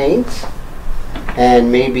white paint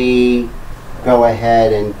and maybe go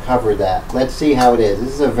ahead and cover that. Let's see how it is.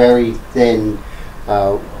 This is a very thin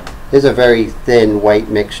white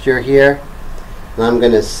mixture here. And I'm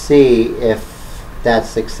going to see if that's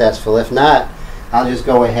successful. If not, I'll just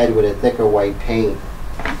go ahead with a thicker white paint.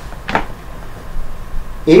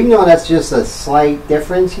 Even though that's just a slight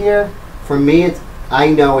difference here, for me,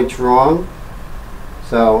 I know it's wrong.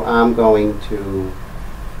 So I'm going to,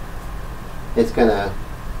 it's going to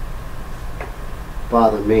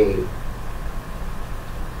bother me.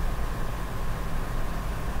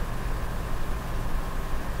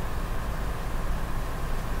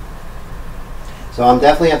 So I'm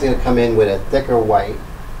definitely going to come in with a thicker white.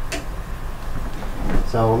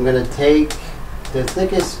 So I'm going to take the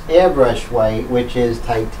thickest airbrush white, which is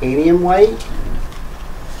titanium white,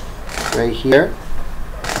 right here.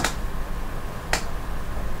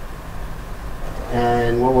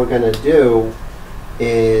 And what we're going to do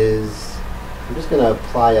is, I'm just going to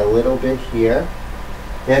apply a little bit here.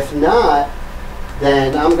 If not,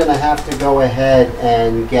 then I'm going to have to go ahead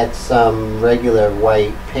and get some regular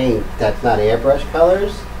white paint that's not airbrush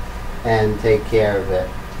colors and take care of it.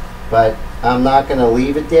 But I'm not going to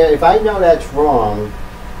leave it there. If I know that's wrong,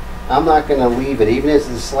 I'm not going to leave it. Even if it's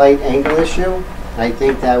a slight angle issue, I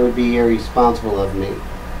think that would be irresponsible of me.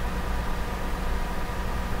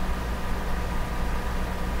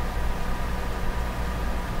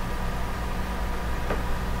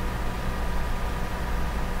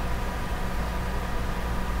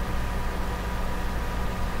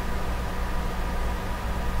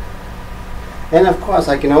 And of course,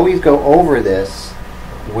 I can always go over this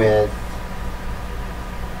with,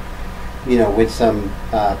 with some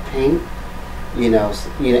paint,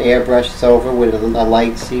 airbrush this over with a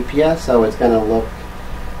light sepia, so it's going to look,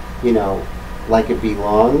 like it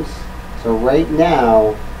belongs. So right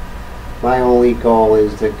now, my only goal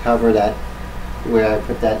is to cover that, where I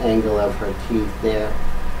put that angle of her teeth there.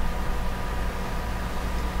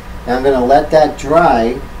 And I'm going to let that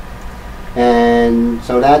dry. And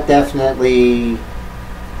so that definitely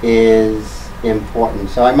is important.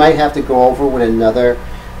 So I might have to go over with another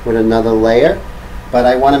layer, but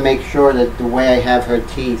I want to make sure that the way I have her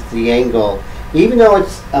teeth, the angle, even though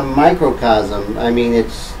it's a microcosm, I mean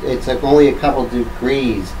it's only a couple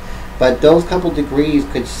degrees, but those couple degrees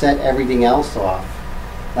could set everything else off,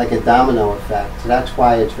 like a domino effect. So that's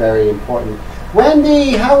why it's very important.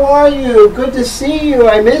 Wendy, how are you? Good to see you.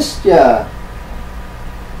 I missed you.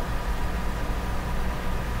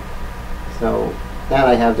 So now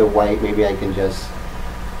I have the white, maybe I can just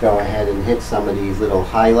go ahead and hit some of these little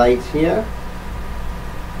highlights here.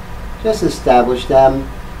 Just establish them.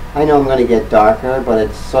 I know I'm going to get darker, but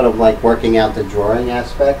it's sort of like working out the drawing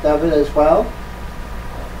aspect of it as well.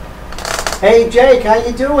 Hey Jake, how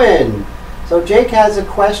you doing? So Jake has a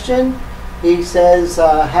question. He says,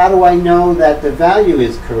 how do I know that the value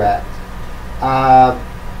is correct?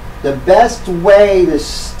 The best way to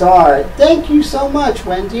start, thank you so much,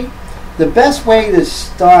 Wendy. The best way to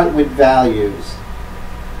start with values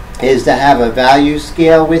is to have a value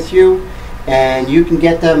scale with you, and you can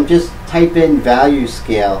get them, just type in value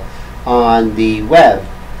scale on the web,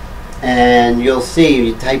 and you'll see,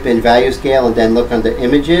 you type in value scale and then look under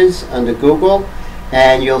images under Google,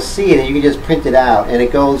 and you'll see it, and you can just print it out, and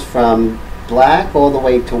it goes from black all the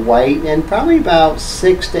way to white, and probably about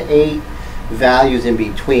 6 to 8 values in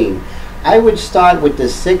between. I would start with the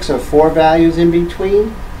 6 or 4 values in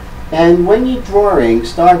between. And when you're drawing,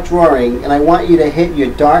 start drawing, and I want you to hit your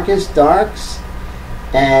darkest darks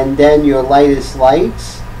and then your lightest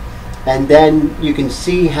lights, and then you can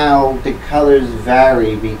see how the colors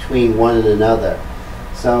vary between one and another.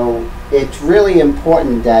 So it's really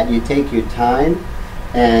important that you take your time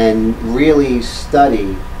and really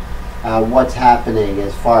study what's happening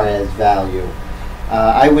as far as value.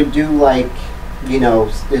 I would do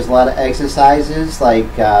there's a lot of exercises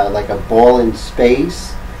like a ball in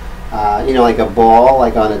space. Like a ball,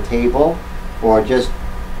 like on a table, or just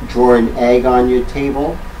draw an egg on your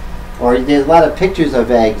table. Or there's a lot of pictures of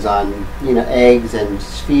eggs on, eggs and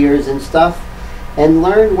spheres and stuff, and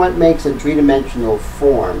learn what makes a three-dimensional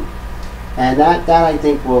form. And that I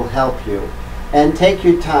think will help you. And take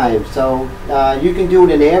your time. So you can do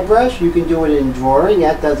it in airbrush, you can do it in drawing,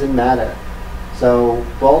 that doesn't matter. So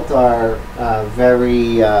both are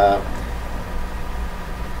very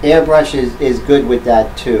airbrush is good with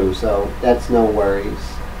that too, so that's no worries.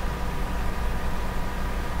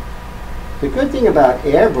 The good thing about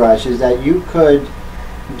airbrush is that you could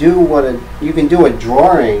do you can do a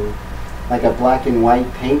drawing, like a black and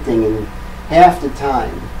white painting, in half the time,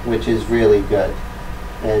 which is really good.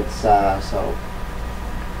 It's so.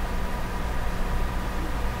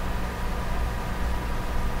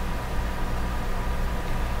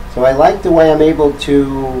 So I like the way I'm able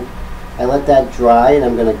to. I let that dry, and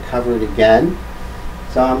I'm going to cover it again.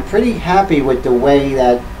 So I'm pretty happy with the way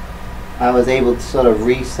that I was able to sort of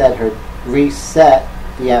reset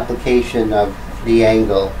the application of the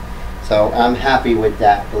angle. So I'm happy with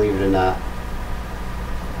that, believe it or not.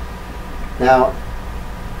 Now,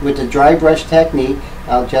 with the dry brush technique,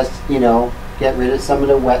 I'll just, get rid of some of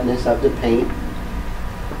the wetness of the paint.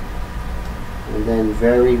 And then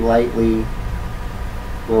very lightly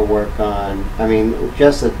we'll work on,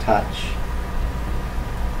 just a touch.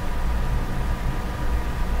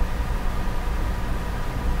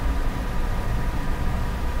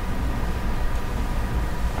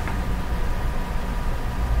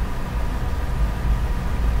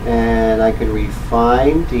 I could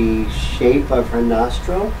refine the shape of her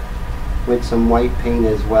nostril with some white paint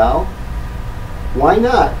as well. Why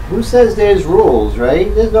not? Who says there's rules,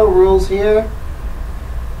 right? There's no rules here.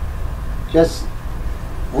 Just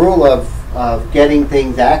rule of getting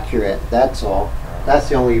things accurate, that's all. That's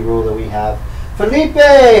the only rule that we have. Felipe,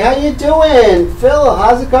 how you doing? Phil,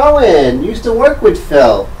 how's it going? Used to work with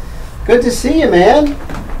Phil. Good to see you, man.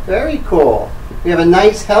 Very cool. We have a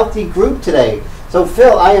nice, healthy group today. So,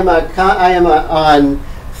 Phil, I am on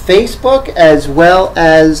Facebook as well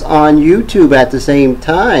as on YouTube at the same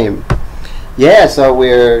time. Yeah, so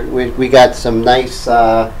we got some nice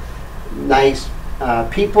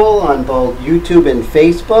people on both YouTube and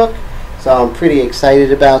Facebook. So I'm pretty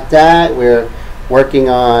excited about that. We're working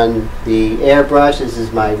on the airbrush. This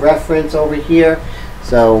is my reference over here.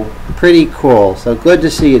 So pretty cool. So good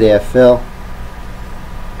to see you there, Phil.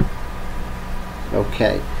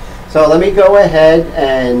 Okay. So let me go ahead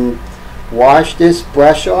and wash this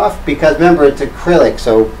brush off, because remember, it's acrylic,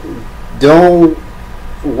 so don't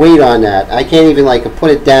wait on that. I can't even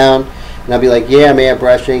put it down and I'll be like, yeah, I'm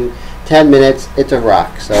airbrushing. 10 minutes, it's a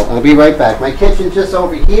rock. So I'll be right back. My kitchen's just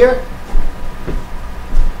over here.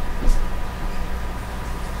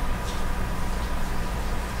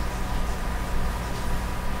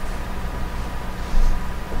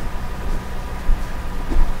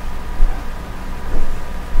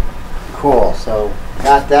 Cool, so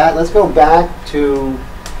got that. Let's go back to,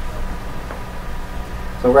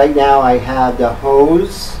 so right now I have the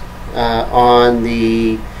hose on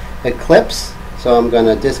the Eclipse, so I'm going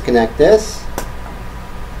to disconnect this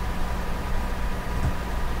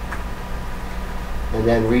and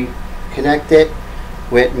then reconnect it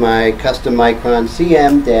with my custom Micron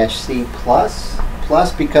CM-C++,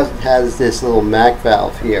 because it has this little MAC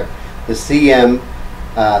valve here. The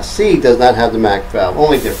CM-C does not have the MAC valve,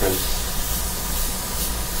 only difference.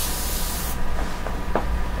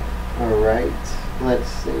 Alright, let's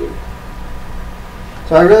see.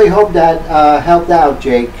 So I really hope that helped out,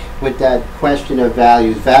 Jake, with that question of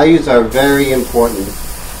values. Values are very important,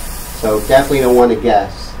 so definitely don't want to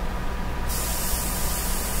guess.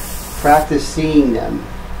 Practice seeing them.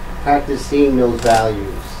 Practice seeing those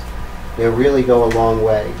values. They really go a long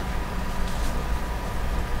way.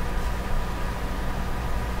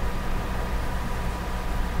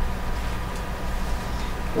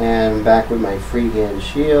 And I'm back with my freehand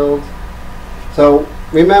shield. So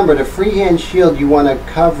remember, the freehand shield, you want to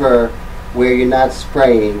cover where you're not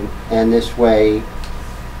spraying, and this way.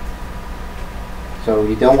 So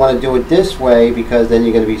you don't want to do it this way, because then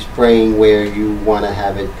you're going to be spraying where you want to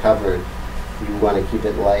have it covered. You want to keep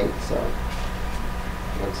it light. So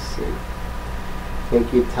let's see.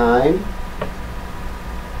 Take your time.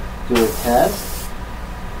 Do a test.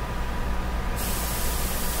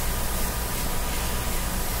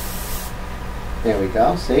 There we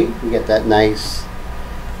go. See, you get that nice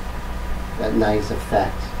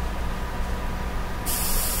effect.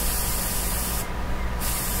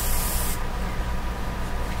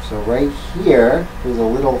 So right here is a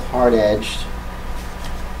little hard-edged.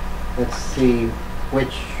 Let's see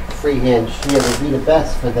which freehand shield would be the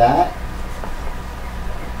best for that.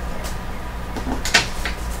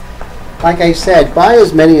 Like I said, buy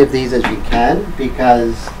as many of these as you can,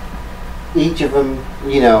 because each of them,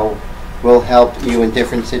 you know, will help you in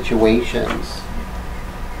different situations.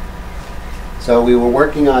 So we were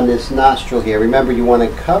working on this nostril here. Remember, you want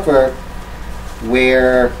to cover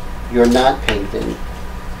where you're not painting.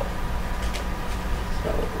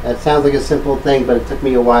 So that sounds like a simple thing, but it took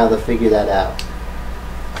me a while to figure that out.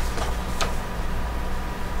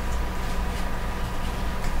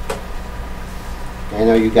 I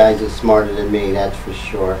know you guys are smarter than me, that's for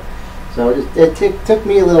sure. So it took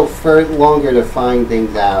me a little longer to find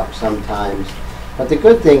things out sometimes. But the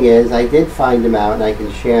good thing is I did find them out, and I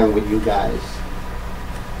can share them with you guys.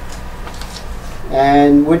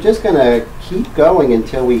 And we're just going to keep going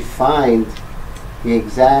until we find the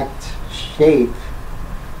exact shape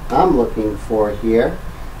I'm looking for here.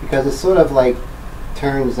 Because it sort of like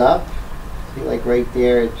turns up. See, like right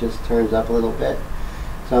there, it just turns up a little bit.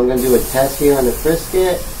 So I'm going to do a test here on the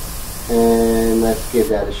Frisket. And let's give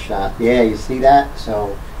that a shot. Yeah, you see that?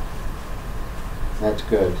 So that's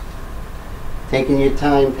good. Taking your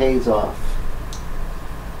time pays off.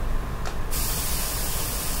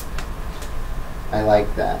 I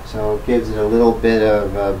like that. So it gives it a little bit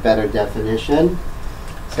of a better definition.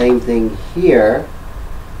 Same thing here.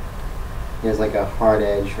 There's like a hard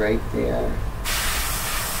edge right there.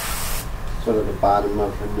 Sort of the bottom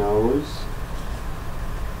of her nose.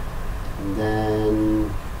 And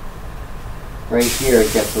then right here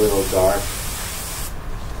it gets a little dark.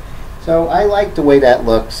 So I like the way that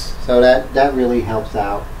looks. So that really helps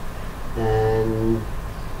out. And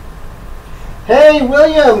hey,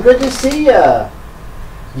 William, good to see ya.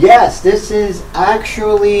 Yes, this is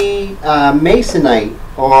actually masonite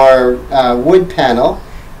or wood panel.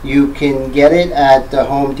 You can get it at the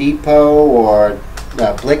Home Depot or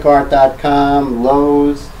blickart.com,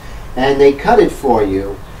 Lowe's, and they cut it for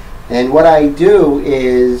you. And what I do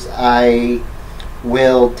is I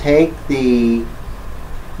will take the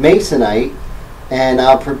masonite and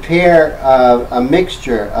I'll prepare a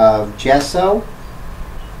mixture of gesso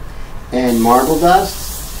and marble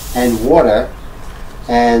dust and water,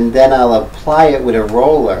 and then I'll apply it with a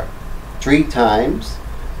roller 3 times,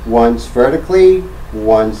 once vertically,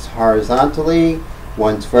 once horizontally,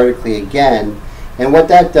 once vertically again. And what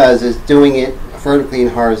that does is doing it vertically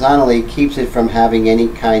and horizontally keeps it from having any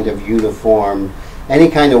kind of uniform, any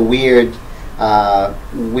kind of weird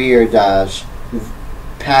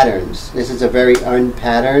patterns. This is a very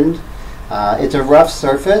unpatterned. It's a rough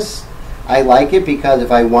surface. I like it because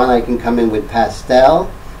if I want, I can come in with pastel.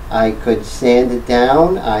 I could sand it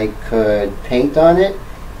down. I could paint on it.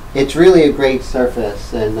 It's really a great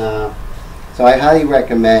surface, and so I highly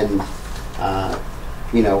recommend,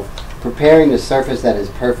 preparing a surface that is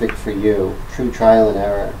perfect for you. True trial and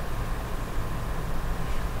error.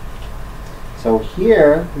 So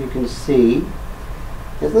here you can see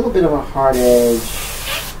there's a little bit of a hard edge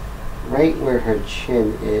right where her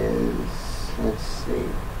chin is. Let's see.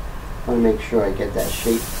 I want to make sure I get that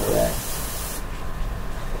shape correct.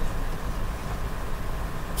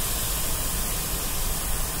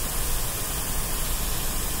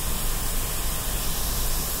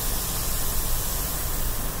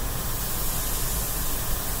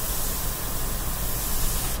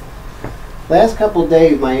 Last couple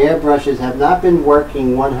days, my airbrushes have not been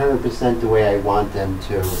working 100% the way I want them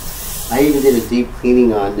to. I even did a deep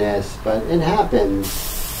cleaning on this, but it happens.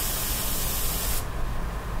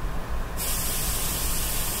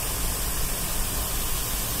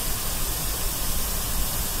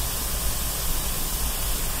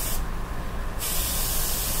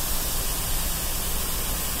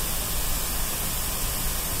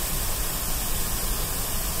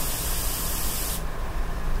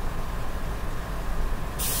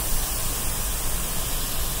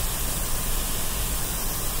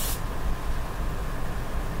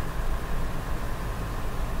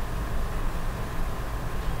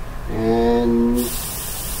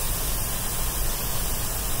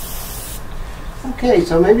 Okay,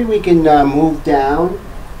 so maybe we can move down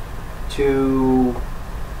to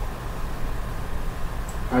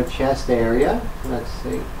our chest area. Let's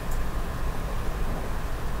see.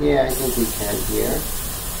 Yeah, I think we can here.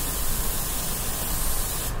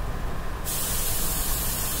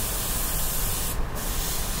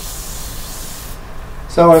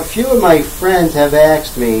 So a few of my friends have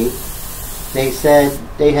asked me, they said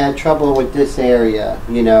they had trouble with this area,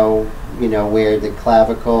 where the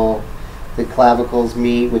clavicles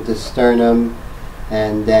meet with the sternum,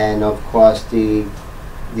 and then of course these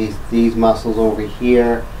muscles over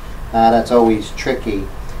here. That's always tricky,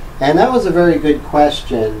 and that was a very good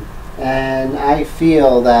question. And I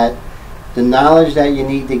feel that the knowledge that you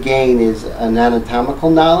need to gain is an anatomical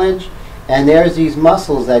knowledge, and there's these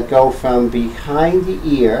muscles that go from behind the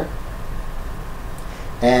ear,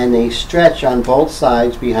 and they stretch on both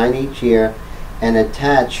sides behind each ear and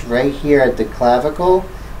attach right here at the clavicle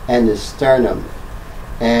and the sternum.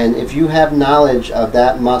 And if you have knowledge of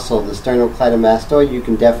that muscle, the sternocleidomastoid, you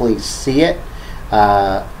can definitely see it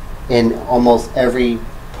in almost every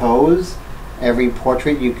pose, every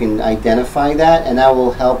portrait. You can identify that, and that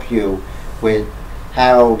will help you with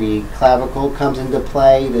how the clavicle comes into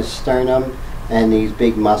play, the sternum, and these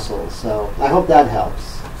big muscles. So I hope that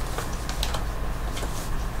helps.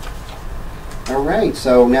 Alright,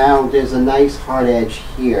 so now there's a nice hard edge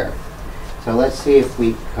here. So let's see if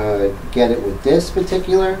we could get it with this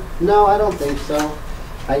particular. No, I don't think so.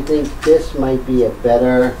 I think this might be a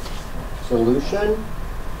better solution.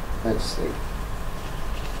 Let's see.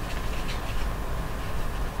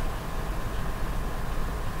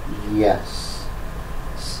 Yes.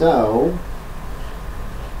 So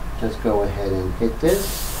let's go ahead and hit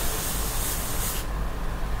this.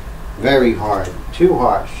 Very hard. Too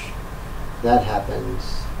harsh. That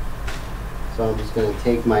happens. So I'm just going to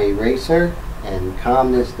take my eraser and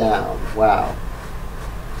calm this down. Wow.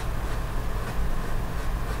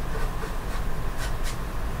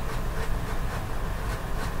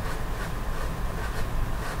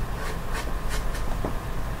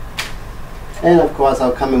 And of course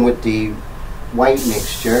I'll come in with the white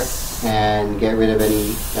mixture and get rid of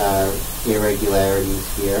any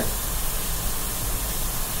irregularities here.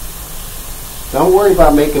 Don't worry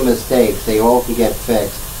about making mistakes. They all can get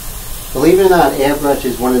fixed. Believe it or not, airbrush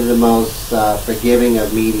is one of the most forgiving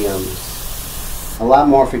of mediums. A lot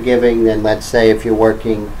more forgiving than, let's say, if you're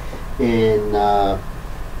working in a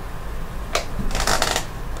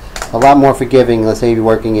lot more forgiving, let's say you're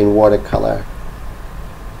working in watercolor.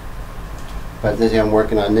 But this, I'm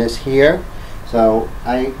working on this here. So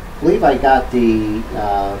I believe I got the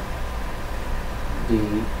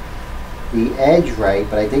edge right,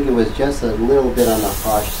 but I think it was just a little bit on the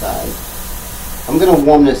harsh side. I'm going to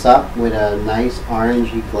warm this up with a nice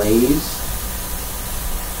orangey glaze.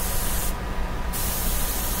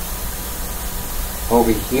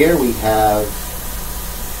 Over here we have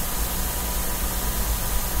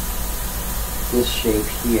this shape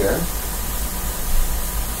here.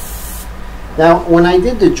 Now, when I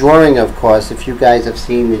did the drawing, of course, if you guys have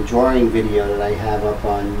seen the drawing video that I have up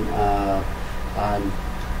on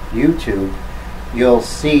YouTube, you'll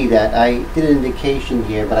see that I did an indication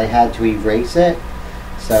here, but I had to erase it.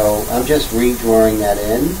 So I'm just redrawing that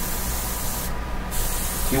in.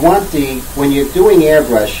 You want when you're doing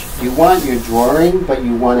airbrush, you want your drawing, but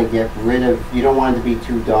you want to get rid of, you don't want it to be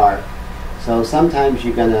too dark. So sometimes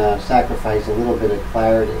you're going to sacrifice a little bit of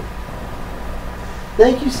clarity.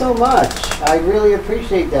 Thank you so much. I really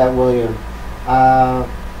appreciate that, William. I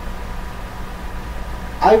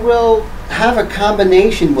will have a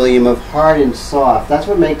combination, William, of hard and soft. That's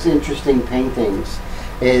what makes interesting paintings,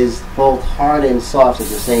 is both hard and soft at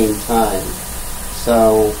the same time.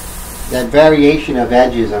 So that variation of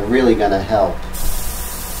edges are really going to help.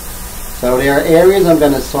 So there are areas I'm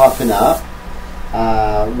going to soften up.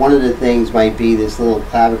 One of the things might be this little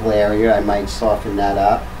clavicle area. I might soften that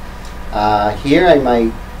up. Here I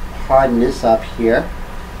might harden this up here.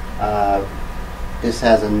 This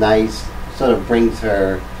has a nice, sort of brings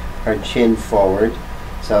her chin forward.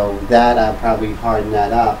 So that I'll probably harden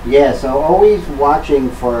that up. Yeah, so always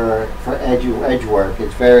watching for edge work.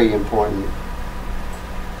 It's very important.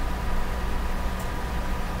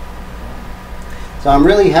 So I'm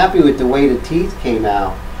really happy with the way the teeth came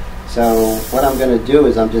out. So what I'm going to do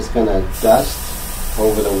is I'm just going to dust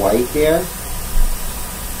over the white there.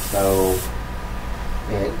 So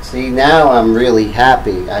see, now I'm really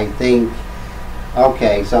happy. I think,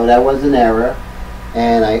 okay, so that was an error,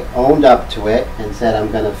 and I owned up to it and said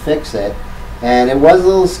I'm going to fix it. And it was a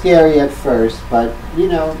little scary at first, but you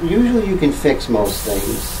know, usually you can fix most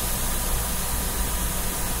things.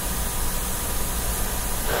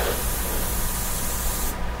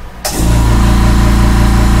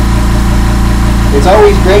 It's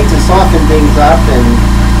always great to soften things up and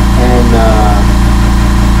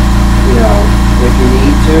you know, if you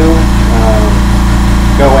need to,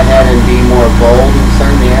 go ahead and be more bold in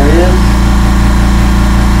certain areas.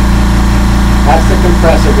 That's the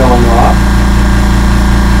compressor going off.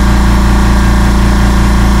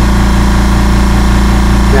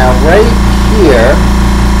 Now right here,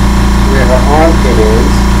 where her armpit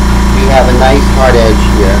is, we have a nice hard edge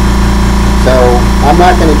here. So I'm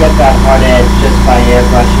not going to get that hard edge just by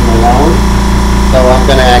airbrushing alone. So I'm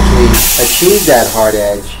going to actually achieve that hard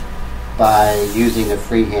edge by using a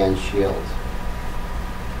freehand shield.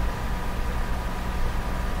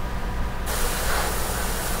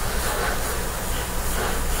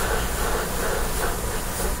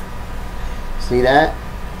 See that?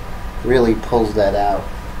 Really pulls that out.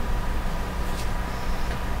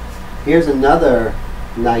 Here's another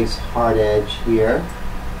nice hard edge here,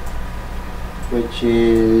 which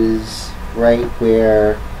is right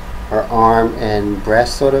where her arm and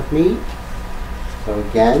breast sort of meet. So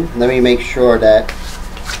again, let me make sure that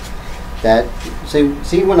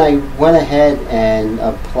see when I went ahead and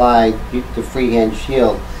applied the freehand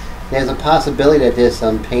shield, there's a possibility that there's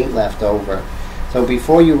some paint left over. So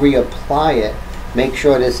before you reapply it, make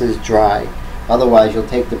sure this is dry. Otherwise you'll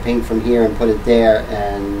take the paint from here and put it there,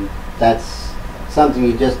 and that's something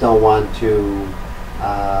you just don't want to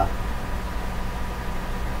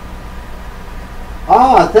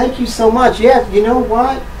thank you so much. Yeah, you know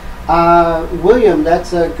what, William,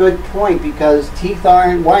 that's a good point, because teeth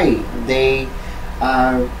aren't white. They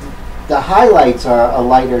the highlights are a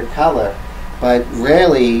lighter color, but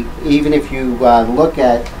rarely, even if you look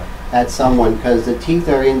at someone, because the teeth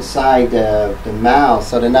are inside the mouth,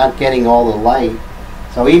 so they're not getting all the light.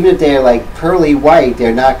 So even if they're like pearly white,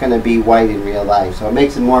 they're not going to be white in real life. So it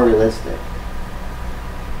makes it more realistic.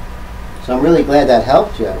 So I'm really glad that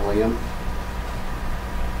helped you, William.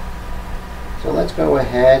 So let's go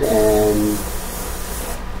ahead and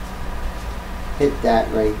hit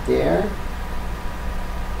that right there.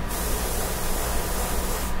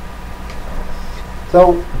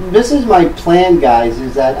 So this is my plan, guys,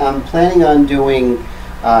 is that I'm planning on doing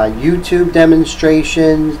YouTube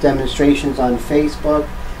demonstrations on Facebook,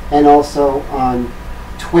 and also on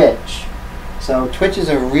Twitch. So Twitch is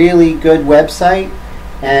a really good website,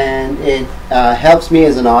 and it helps me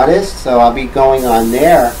as an artist, so I'll be going on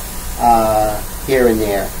there here and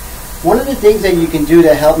there. One of the things that you can do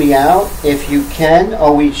to help me out, if you can,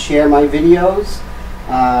 always share my videos,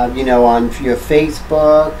 you know, on your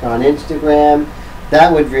Facebook, on Instagram.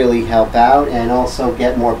 That would really help out, and also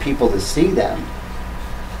get more people to see them.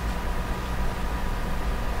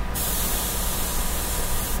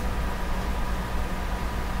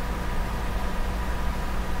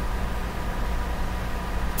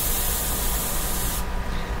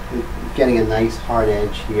 Getting a nice hard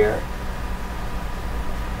edge here.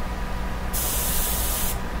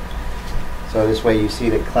 So this way you see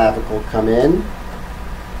the clavicle come in,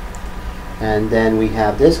 and then we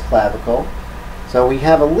have this clavicle. So we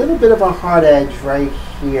have a little bit of a hard edge right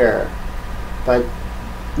here, but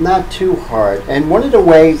not too hard. And one of the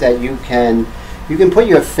ways that you can put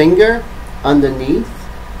your finger underneath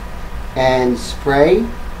and spray,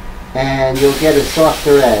 and you'll get a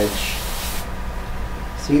softer edge.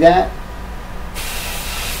 See that?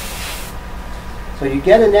 So you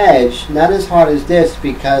get an edge, not as hard as this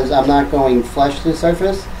because I'm not going flush to the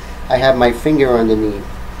surface. I have my finger underneath.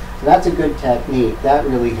 So that's a good technique. That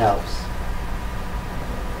really helps.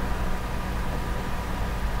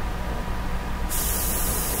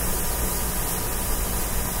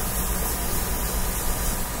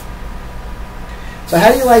 So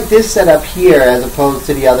how do you like this setup here as opposed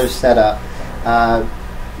to the other setup?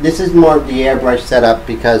 This is more of the airbrush setup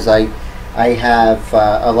because I have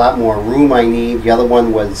a lot more room I need. The other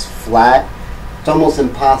one was flat. It's almost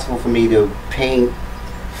impossible for me to paint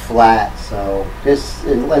flat. So this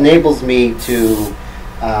enables me to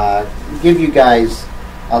give you guys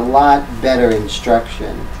a lot better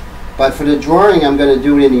instruction. But for the drawing, I'm going to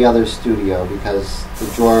do it in the other studio because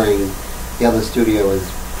the other studio is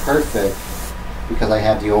perfect because I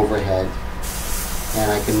have the overhead.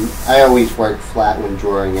 And I always work flat when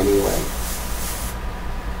drawing anyway.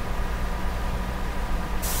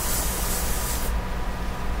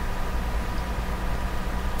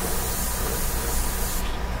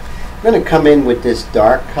 I'm going to come in with this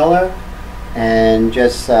dark color and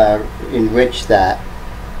just enrich that.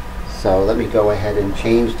 So let me go ahead and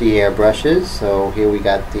change the airbrushes. So here we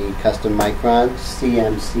got the Custom Micron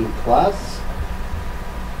CMC Plus,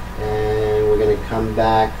 and we're going to come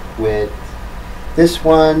back with this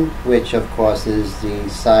one, which of course is the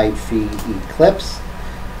Side Feed Eclipse.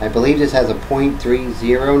 I believe this has a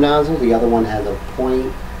 0.30 nozzle. The other one has a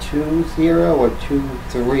 0.20 or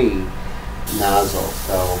 23 nozzle.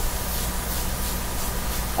 So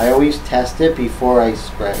I always test it before I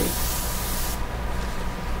spray.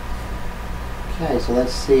 Okay, so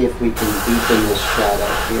let's see if we can deepen this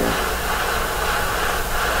shadow here.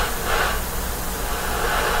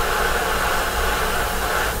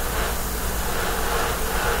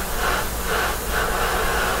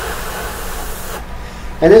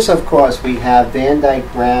 And this, of course, we have Van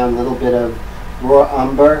Dyke Brown, a little bit of raw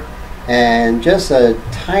umber, and just a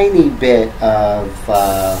tiny bit of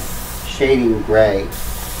shading gray.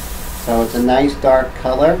 So it's a nice dark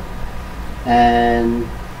color, and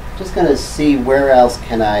just going to see where else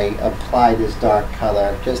can I apply this dark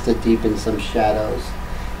color just to deepen some shadows.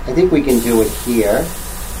 I think we can do it here.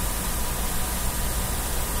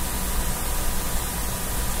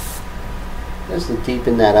 Just to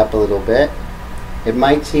deepen that up a little bit. It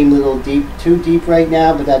might seem a little deep, too deep right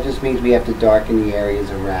now, but that just means we have to darken the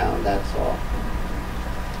areas around, that's all.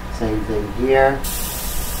 Same thing here.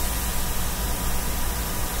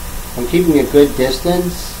 I'm keeping a good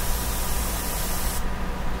distance.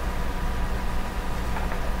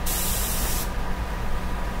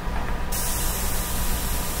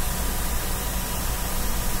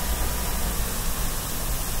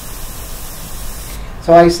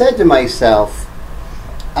 So I said to myself,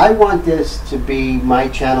 I want this to be my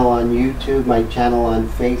channel on YouTube, my channel on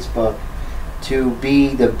Facebook, to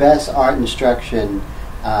be the best art instruction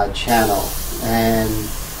channel. And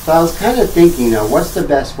so I was kind of thinking, you know, what's the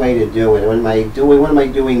best way to do it? What am I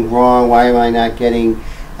doing wrong? Why am I not getting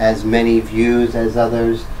as many views as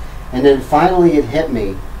others? And then finally it hit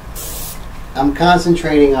me. I'm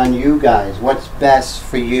concentrating on you guys. What's best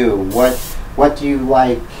for you? What do you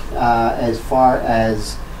like as far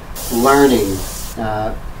as learning?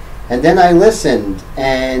 And then I listened,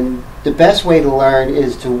 and the best way to learn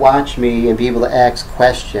is to watch me and be able to ask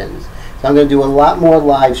questions. So I'm going to do a lot more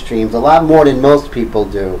live streams, a lot more than most people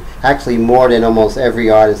do. Actually, more than almost every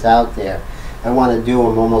artist out there. I want to do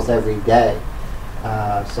them almost every day.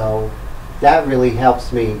 So that really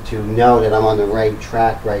helps me to know that I'm on the right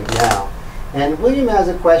track right now. And William has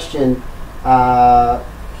a question.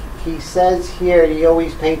 He says here he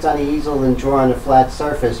always paints on the easel and draw on a flat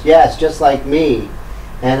surface. Yes, just like me.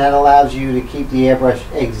 And that allows you to keep the airbrush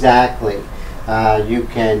exactly. You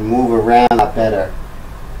can move around a lot better.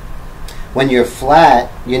 When you're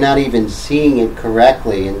flat, you're not even seeing it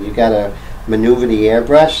correctly, and you got to maneuver the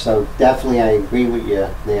airbrush. So definitely, I agree with you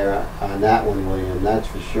there on that one, William. That's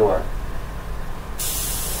for sure.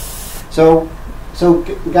 So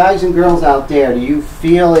guys and girls out there, do you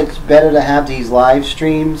feel it's better to have these live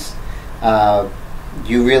streams? Do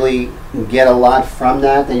you really get a lot from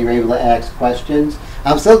that you're able to ask questions?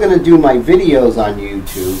 I'm still going to do my videos on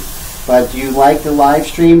YouTube, but do you like the live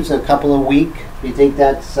streams a couple a week? Do you think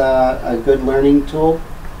that's a good learning tool?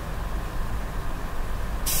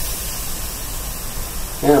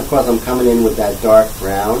 And of course I'm coming in with that dark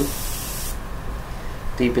brown,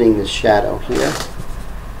 deepening the shadow here.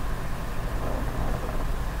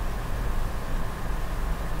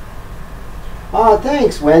 Oh,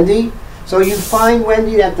 thanks, Wendy. So you find,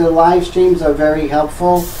 Wendy, that the live streams are very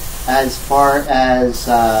helpful as far as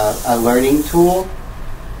a learning tool?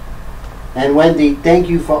 And Wendy, thank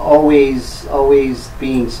you for always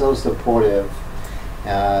being so supportive.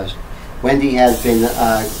 Wendy has been,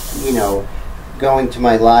 going to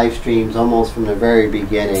my live streams almost from the very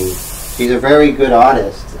beginning. She's a very good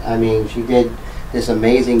artist. I mean, she did this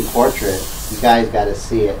amazing portrait. You guys got to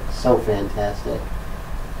see it. So fantastic.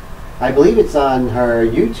 I believe it's on her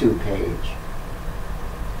YouTube page.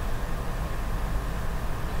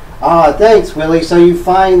 Oh, thanks, Willie. So you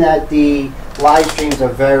find that the live streams are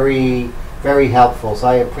very, very helpful. So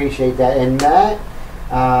I appreciate that. And Matt,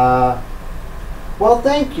 well,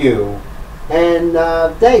 thank you. And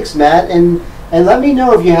thanks, Matt. And let me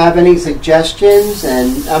know if you have any suggestions.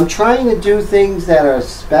 And I'm trying to do things that are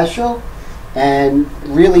special and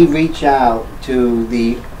really reach out to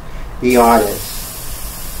the artists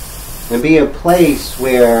and be a place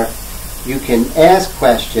where you can ask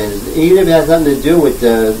questions, even if it has nothing to do with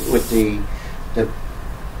the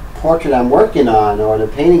portrait I'm working on or the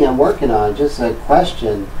painting I'm working on. Just a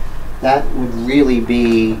question that would really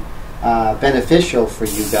be beneficial for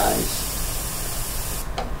you guys.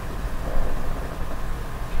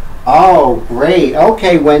 Oh, great.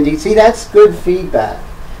 Okay, Wendy. See, that's good feedback.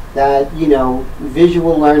 That,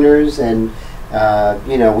 visual learners and,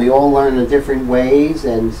 we all learn in different ways.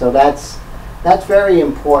 And so that's very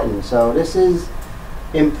important. So this is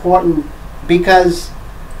important because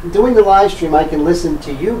doing the live stream, I can listen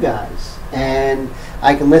to you guys. And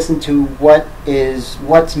I can listen to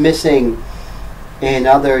what's missing in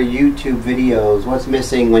other YouTube videos, what's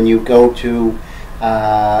missing when you go to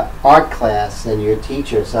art class and your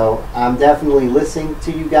teacher. So I'm definitely listening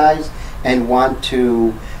to you guys and want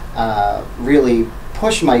to really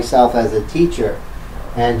push myself as a teacher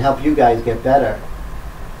and help you guys get better.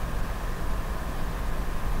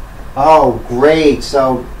 Oh, great.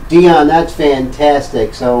 So Dion, that's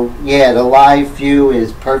fantastic. So yeah, the live view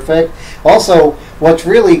is perfect. Also, what's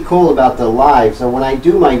really cool about the live, so when I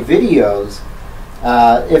do my videos,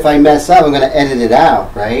 if I mess up, I'm going to edit it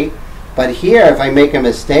out, right? But here, if I make a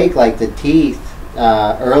mistake like the teeth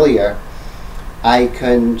earlier, I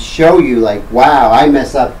can show you like, wow, I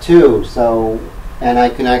mess up too. So, and I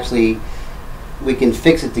can actually, we can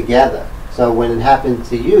fix it together. So when it happens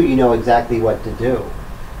to you, you know exactly what to do.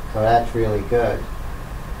 So that's really good.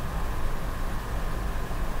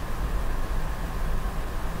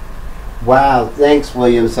 Wow, thanks,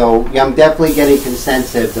 William. So yeah, I'm definitely getting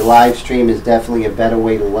consensus. The live stream is definitely a better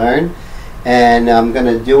way to learn. And I'm going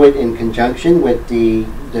to do it in conjunction with the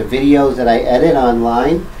videos that I edit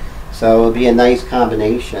online. So it'll be a nice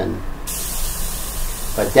combination.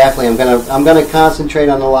 But definitely I'm going to concentrate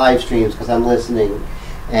on the live streams because I'm listening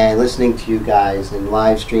to you guys, and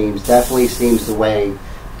live streams definitely seems the way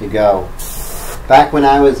to go. Back when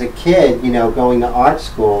I was a kid, going to art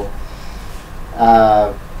school,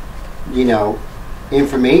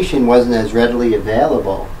 information wasn't as readily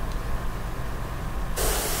available.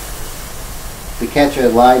 To catch a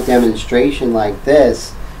live demonstration like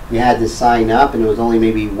this, you had to sign up, and it was only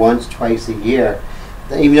maybe once, twice a year.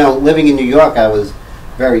 Even though living in New York, I was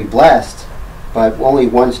very blessed, but only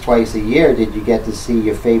once, twice a year did you get to see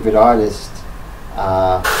your favorite artist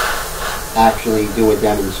actually do a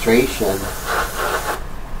demonstration.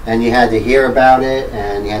 And you had to hear about it,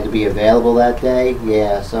 and you had to be available that day.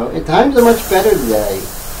 Yeah, so times are much better today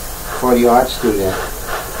for the art student.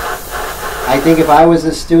 I think if I was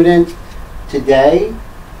a student today,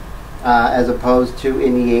 as opposed to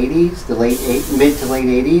in the 80s, mid to late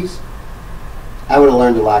 80s, I would have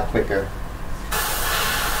learned a lot quicker.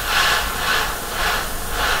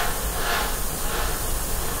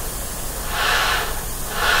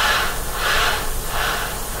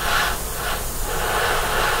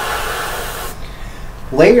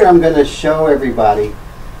 later I'm going to show everybody.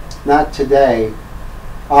 Not today.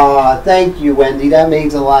 Thank you, Wendy. That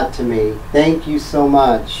means a lot to me. Thank you so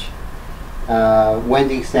much.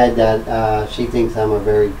 Wendy said that she thinks I'm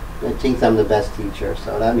the best teacher,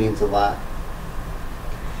 so that means a lot.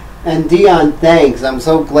 And Dion, thanks. I'm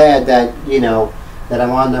so glad that that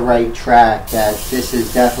I'm on the right track. That this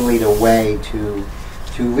is definitely the way to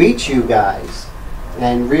reach you guys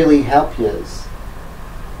and really help you.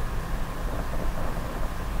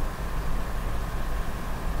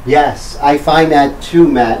 Yes, I find that too,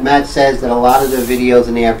 Matt. Matt says that a lot of the videos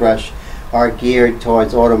in airbrush are geared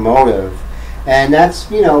towards automotive, and that's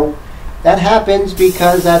that happens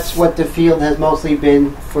because that's what the field has mostly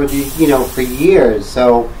been for for years.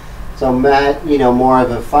 So Matt, more of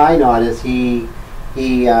a fine artist, he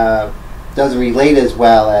doesn't relate as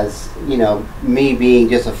well as me being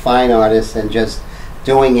just a fine artist and just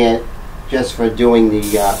doing it just for doing the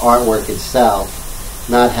artwork itself,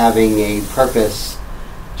 not having a purpose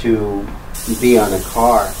to be on a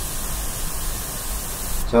car.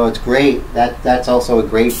 So it's great. That's also a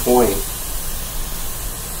great point.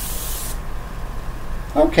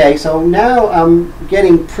 Okay, so now I'm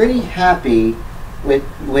getting pretty happy with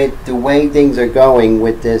the way things are going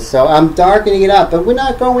with this. So I'm darkening it up, but we're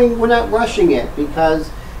not rushing it, because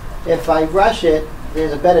if I rush it,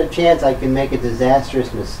 there's a better chance I can make a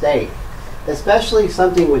disastrous mistake, especially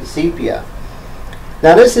something with sepia.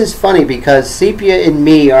 Now this is funny because sepia and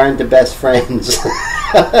me aren't the best friends.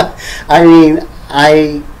 I mean,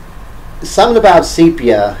 something about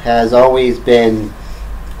sepia has always been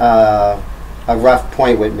a rough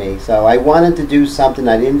point with me. So I wanted to do something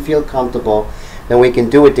I didn't feel comfortable, then we can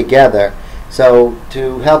do it together. So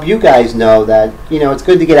to help you guys know that it's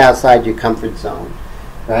good to get outside your comfort zone,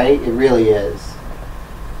 right? It really is.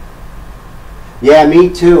 Yeah, me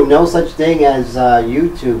too. No such thing as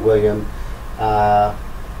YouTube, William.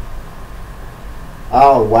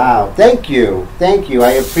 Oh wow, thank you,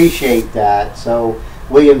 I appreciate that. So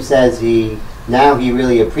William says he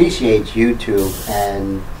really appreciates YouTube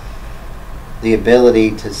and the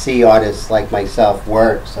ability to see artists like myself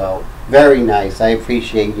work. So very nice. I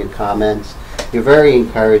appreciate your comments. You're very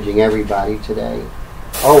encouraging, everybody, today.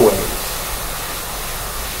 Always.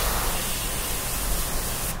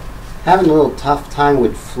 Having a little tough time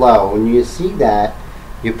with flow. When you see that,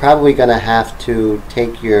 you're probably going to have to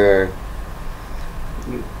take your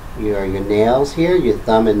nails here, your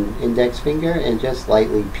thumb and index finger, and just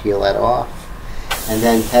lightly peel it off. And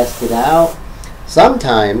then test it out.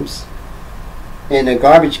 Sometimes, in a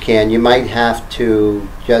garbage can, you might have to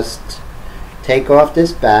just take off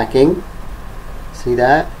this backing. See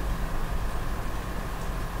that?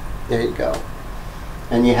 There you go.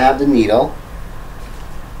 And you have the needle.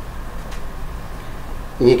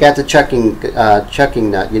 And you got the chucking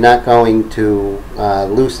nut. You're not going to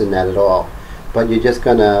loosen that at all, but you're just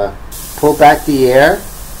going to pull back the air,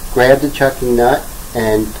 grab the chucking nut,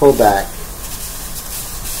 and pull back.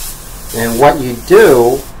 And what you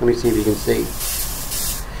do, let me see if you can see.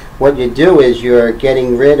 What you do is you're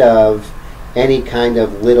getting rid of any kind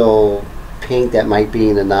of little pink that might be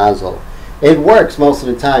in the nozzle. It works most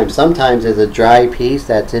of the time. Sometimes there's a dry piece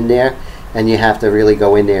that's in there, and you have to really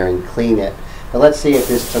go in there and clean it. But let's see if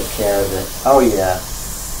this took care of it. Oh yeah.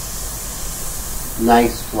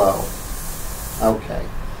 Nice flow. Okay.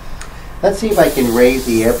 Let's see if I can raise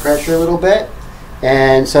the air pressure a little bit.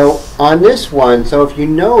 And so on this one, so if you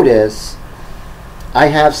notice, I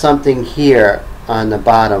have something here on the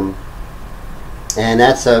bottom, and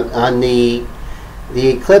that's on the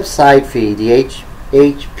Eclipse side feed, the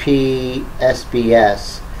HP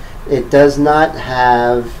SBS. It does not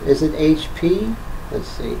have, is it HP? Let's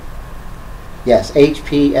see. Yes,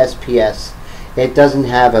 HP SPS. It doesn't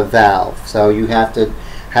have a valve, so you have to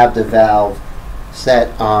have the valve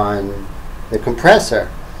set on the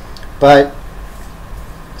compressor. But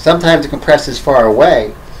sometimes the compressor is far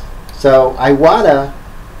away. So Iwata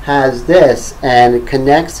has this, and it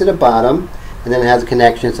connects to the bottom, and then it has a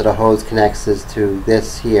connection, so the hose connects to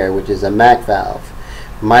this here, which is a MAC valve,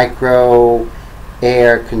 micro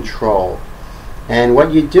air control. And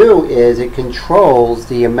what you do is it controls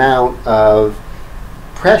the amount of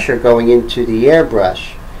pressure going into the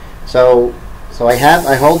airbrush. So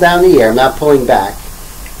I hold down the air, I'm not pulling back,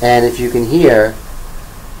 and if you can hear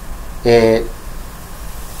it,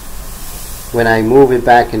 when I move it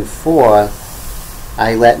back and forth,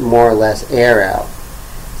 I let more or less air out.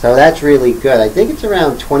 So that's really good. I think it's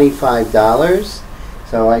around $25.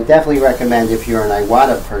 So I definitely recommend, if you're an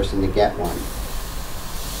Iwata person, to get one.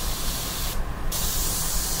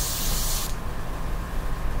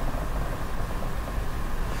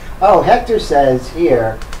 Oh, Hector says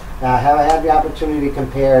here, Have I had the opportunity to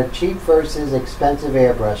compare cheap versus expensive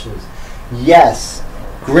airbrushes? Yes.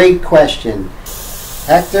 Great question.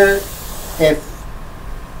 Hector, if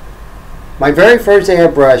my very first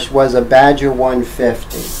airbrush was a Badger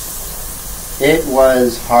 150, it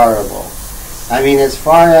was horrible. I mean, as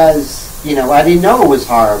far as, you know, I didn't know it was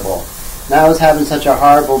horrible. And I was having such a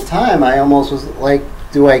horrible time, I almost was like,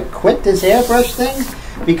 do I quit this airbrush thing?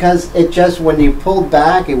 Because it just, when you pulled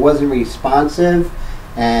back, it wasn't responsive,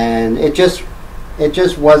 and it just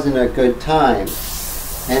wasn't a good time.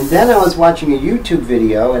 And then I was watching a YouTube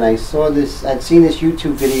video, and I saw this, I'd seen this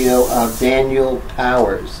YouTube video of Daniel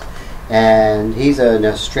Powers, and he's an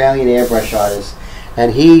Australian airbrush artist,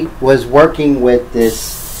 and he was working with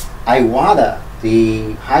this Iwata,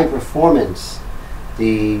 the high performance,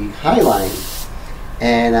 the Highline.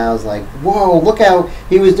 And I was like, whoa, look how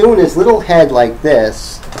he was doing this little head like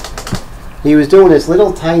this. He was doing this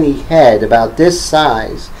little tiny head about this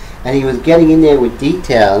size, and he was getting in there with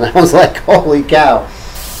detail, and I was like, holy cow.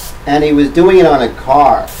 And he was doing it on a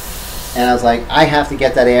car, and I was like, I have to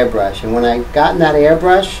get that airbrush. And when I got in that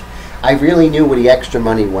airbrush, I really knew where the extra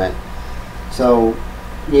money went. So,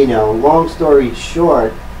 you know, long story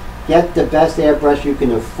short, get the best airbrush you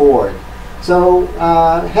can afford. So,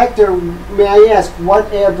 Hector, may I ask,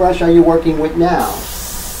 what airbrush are you working with now?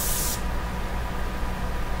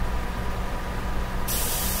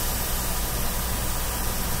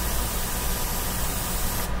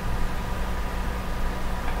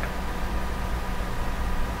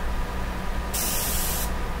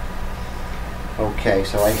 Okay,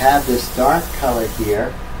 so I have this dark color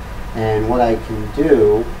here, and what I can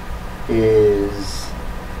do is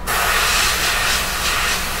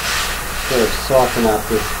sort of soften up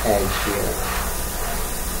this edge here.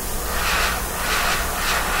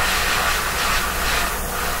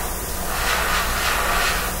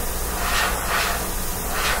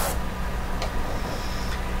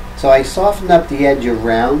 So I softened up the edge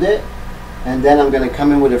around it, and then I'm going to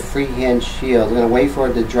come in with a freehand shield. I'm going to wait for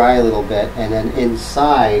it to dry a little bit, and then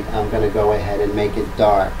inside I'm going to go ahead and make it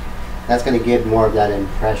dark. That's going to give more of that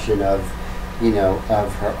impression of, you know,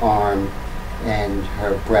 of her arm and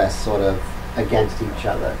her breast sort of against each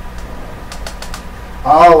other.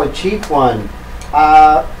 Oh, a cheap one.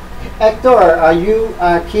 Hector, are you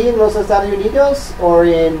aquí en los Estados Unidos or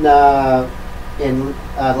in Latin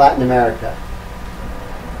America?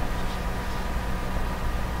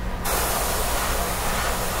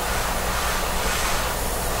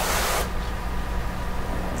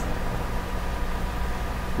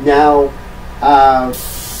 Now,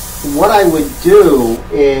 what I would do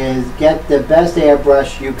is get the best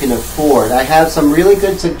airbrush you can afford. I have some really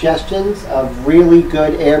good suggestions of really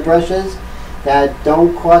good airbrushes that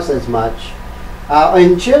don't cost as much.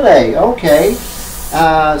 In Chile, okay.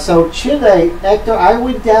 So Chile, Hector, I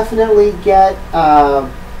would definitely get,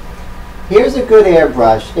 here's a good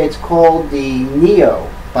airbrush. It's called the Neo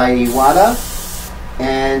by Iwata,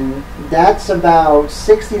 and that's about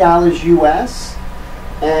 $60 US.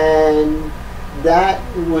 And that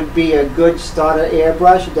would be a good starter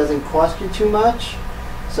airbrush. It doesn't cost you too much.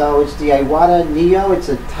 So it's the Iwata Neo. It's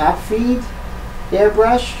a top feed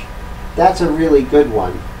airbrush. That's a really good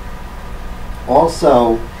one.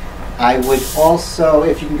 Also, I would also,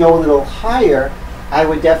 if you can go a little higher, I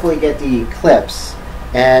would definitely get the Eclipse.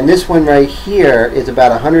 And this one right here is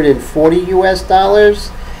about 140 US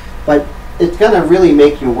dollars, but it's going to really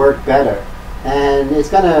make your work better. And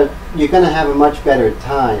you're gonna have a much better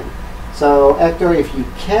time. So Hector, if you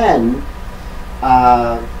can,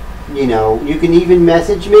 you know, you can even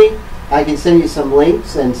message me. I can send you some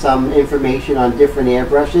links and some information on different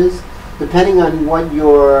airbrushes, depending on what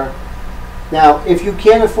your. Now, if you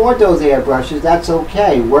can't afford those airbrushes, that's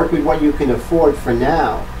okay. Work with what you can afford for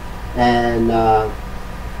now, and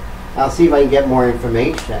I'll see if I can get more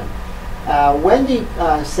information. Wendy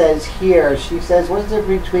says here, she says, what's the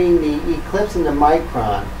difference between the Eclipse and the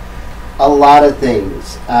Micron? A lot of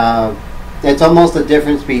things. It's almost the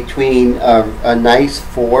difference between a nice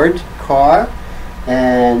Ford car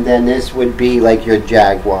and then this would be like your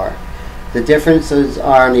Jaguar. The differences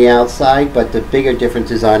are on the outside, but the bigger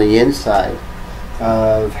differences on the inside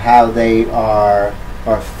of how they are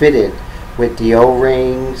fitted with the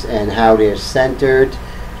O-rings and how they're centered,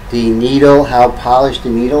 the needle, how polished the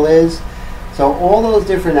needle is. So all those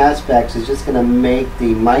different aspects is just going to make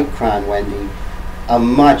the Micron, Wendy, a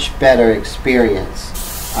much better experience.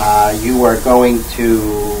 You are going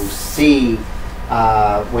to see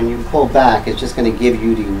when you pull back, it's just going to give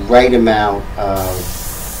you the right amount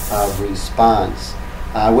of response.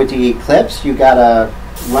 With the Eclipse, you got to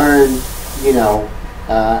learn, you know,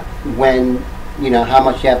 when, you know, how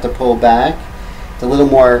much you have to pull back. It's a little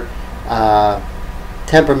more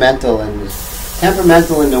temperamental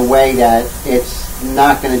in the way that it's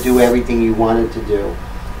not going to do everything you want it to do.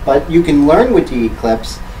 But you can learn with the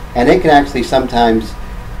Eclipse, and it can actually sometimes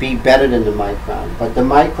be better than the Micron. But the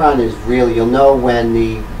Micron is really, you'll know where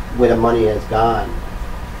the money has gone.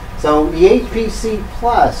 So the HPC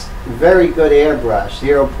Plus, very good airbrush,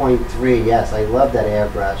 0.3. Yes, I love that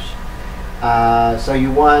airbrush. So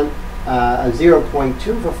you want a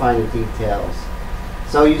 0.2 for finer details.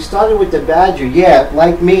 So you started with the Badger. Yeah,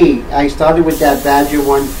 like me, I started with that Badger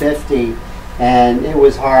 150, and it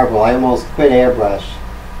was horrible. I almost quit airbrush.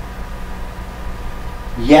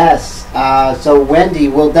 Yes, so Wendy,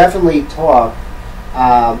 we'll definitely talk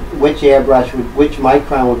which airbrush, which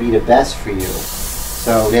Micron would be the best for you.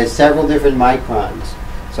 So there's several different Microns,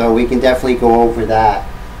 so we can definitely go over that.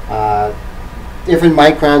 Different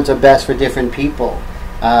Microns are best for different people.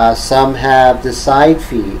 Some have the side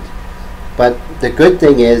feed, but the good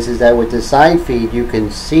thing is that with the side feed you can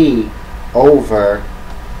see over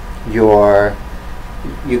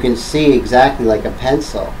you can see exactly like a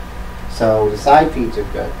pencil. So the side feeds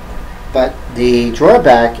are good. But the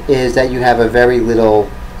drawback is that you have a very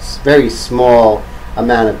small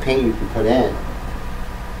amount of paint you can put in.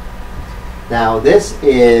 Now this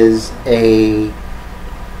is a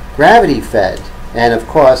gravity fed, and of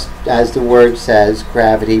course, as the word says,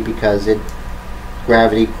 gravity, because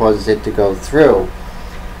gravity causes it to go through.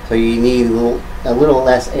 So you need a little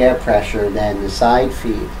less air pressure than the side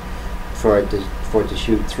feed for it to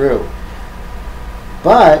shoot through.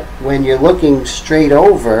 But when you're looking straight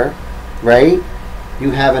over, right,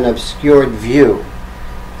 you have an obscured view.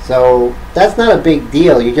 So that's not a big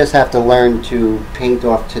deal. You just have to learn to paint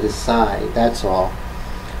off to the side, that's all.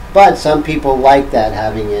 But some people like that,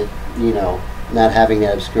 having it, not having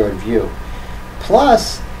that obscured view.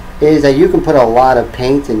 Plus is that you can put a lot of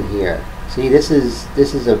paint in here. See, this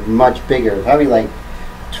is a much bigger, probably like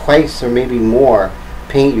twice or maybe more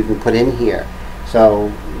paint you can put in here.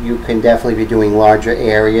 So you can definitely be doing larger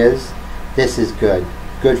areas. This is good.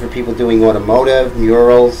 Good for people doing automotive,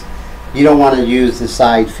 murals. You don't want to use the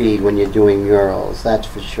side feed when you're doing murals, that's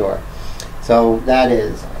for sure. So that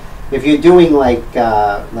is. If you're doing like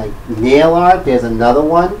nail art, there's another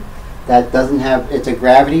one that doesn't have, it's a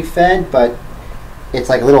gravity fed, but it's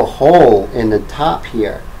like a little hole in the top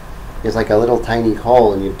here. There's like a little tiny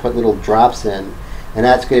hole, and you put little drops in. And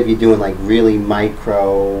that's good if you're doing like really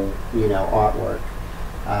micro, artwork.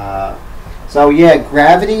 So yeah,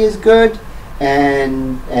 gravity is good,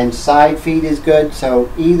 and side feed is good. So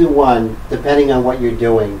either one, depending on what you're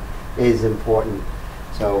doing, is important.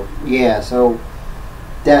 So yeah, so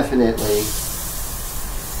definitely.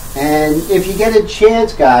 And if you get a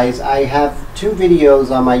chance, guys, I have 2 videos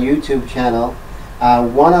on my YouTube channel.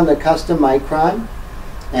 One on the custom Micron,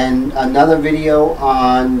 and another video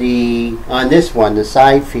on this one, the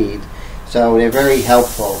side feed. So they're very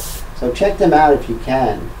helpful. So check them out if you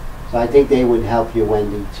can. So I think they would help you,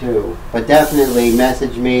 Wendy, too. But definitely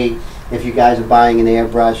message me if you guys are buying an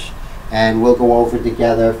airbrush, and we'll go over it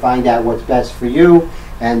together, find out what's best for you,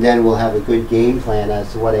 and then we'll have a good game plan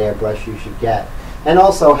as to what airbrush you should get. And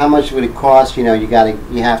also, how much would it cost? You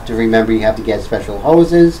have to remember you have to get special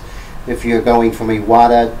hoses if you're going from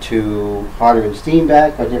Iwata to Harder and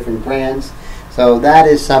Steenbeck or different brands. So that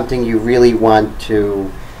is something you really want to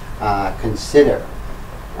consider.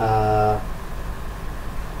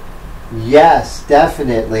 Yes,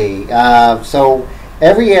 definitely. So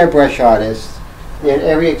every airbrush artist,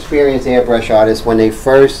 every experienced airbrush artist, when they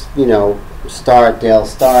first, start,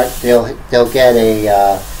 they'll get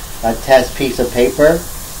a test piece of paper,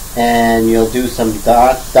 and you'll do some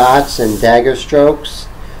dots and dagger strokes.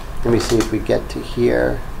 Let me see if we get to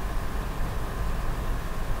here.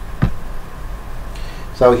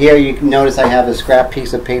 So here you can notice I have a scrap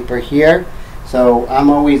piece of paper here. So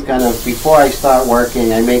I'm always going to, before I start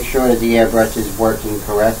working, I make sure that the airbrush is working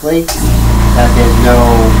correctly, that there's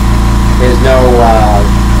no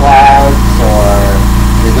clouds, or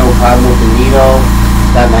there's no problem with the needle,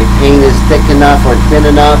 that my paint is thick enough or thin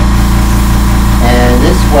enough. And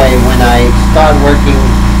this way, when I start working,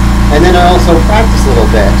 and then I also practice a little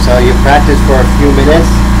bit. So you practice for a few minutes,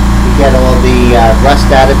 you get all the rust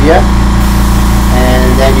out of you, and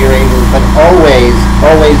then you're able, but always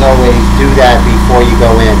do that before you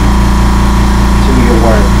go in to your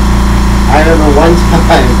work. I remember one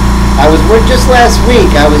time, just last week,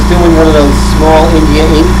 I was doing one of those small India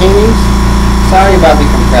ink paintings. Sorry about the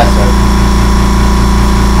compressor.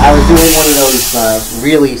 I was doing one of those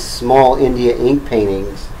really small India ink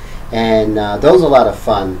paintings, and those are a lot of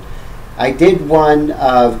fun. I did one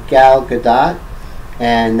of Gal Gadot,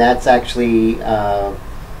 and that's actually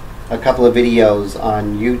a couple of videos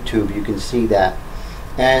on YouTube, you can see that.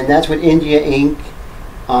 And that's with India ink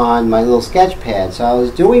on my little sketch pad. So I was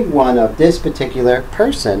doing one of this particular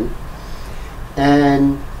person,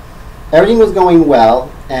 and everything was going well,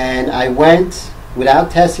 and I went without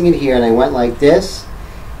testing it here, and I went like this,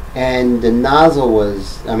 and the nozzle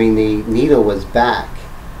was, the needle was back.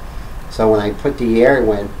 So when I put the air, it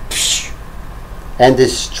went psh, and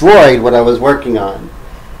destroyed what I was working on.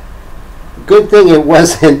 Good thing it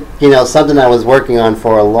wasn't, something I was working on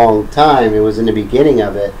for a long time. It was in the beginning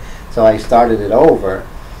of it, so I started it over.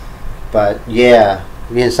 But yeah,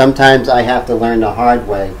 sometimes I have to learn the hard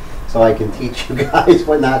way so I can teach you guys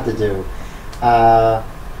what not to do.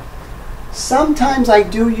 Sometimes I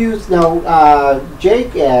do use,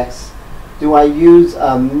 Jake asks, do I use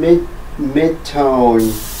a mid-tone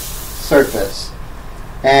surface?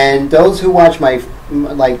 And those who watch my,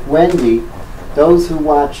 like Wendy, those who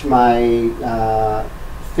watch my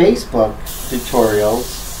Facebook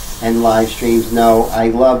tutorials and live streams know I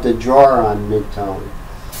love to draw on mid-tone.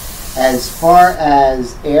 As far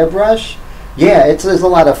as airbrush, yeah, it's a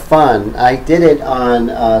lot of fun. I did it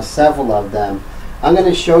on several of them. I'm going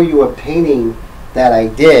to show you a painting that I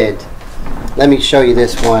did. Let me show you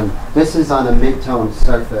this one. This is on a mid-tone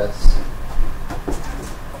surface.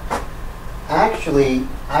 Actually,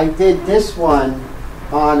 I did this one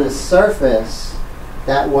on a surface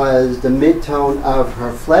that was the mid-tone of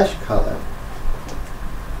her flesh color.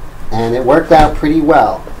 And it worked out pretty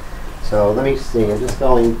well. So let me see, I'm just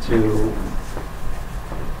going to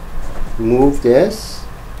move this.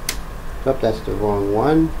 Oh, that's the wrong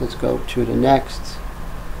one. Let's go to the next.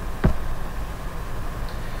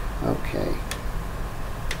 Okay.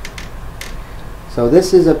 So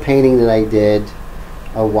this is a painting that I did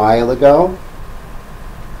a while ago.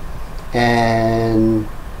 And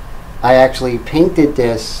I actually painted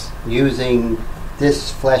this using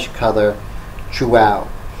this flesh color throughout.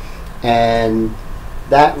 And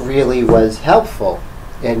that really was helpful.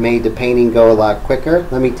 It made the painting go a lot quicker.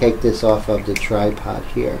 Let me take this off of the tripod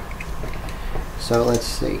here. So let's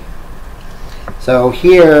see. So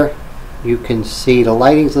here you can see the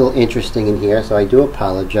lighting's a little interesting in here, so I do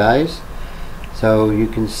apologize. So you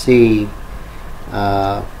can see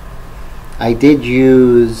I did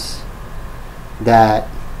use that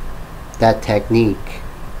technique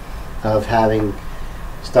of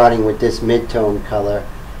starting with this mid-tone color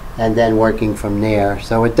and then working from there.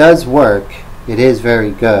 So it does work. It is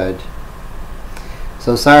very good.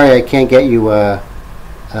 So sorry I can't get you a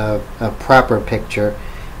proper picture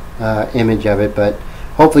image of it, but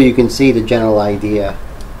hopefully you can see the general idea.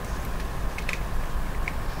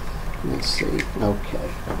 Let's see. Okay,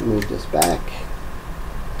 move this back.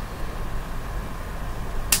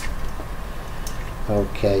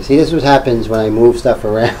 Okay, see, this is what happens when I move stuff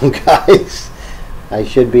around, guys. I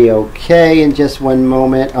should be okay in just one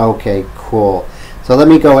moment. Okay, cool. So let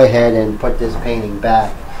me go ahead and put this painting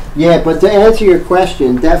back. Yeah, but to answer your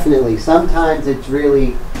question, definitely, sometimes it's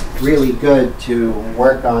really, really good to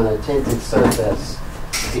work on a tinted surface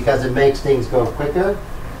because it makes things go quicker.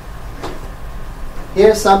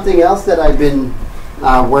 Here's something else that I've been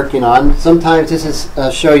working on. Sometimes this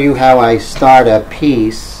is show you how I start a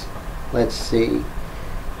piece. Let's see.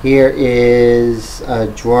 Here is a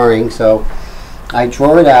drawing. So I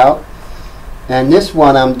draw it out, and this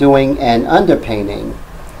one I'm doing an underpainting.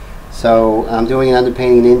 So I'm doing an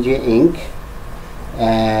underpainting in India ink,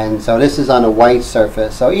 and so this is on a white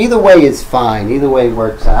surface. So either way is fine. Either way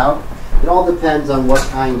works out. It all depends on what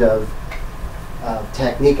kind of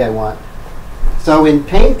technique I want. So in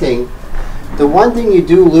painting, the one thing you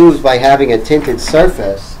do lose by having a tinted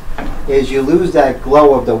surface is you lose that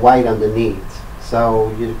glow of the white underneath.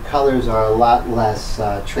 So your colors are a lot less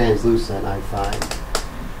translucent, I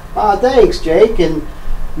find. Thanks, Jake and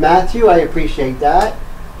Matthew. I appreciate that.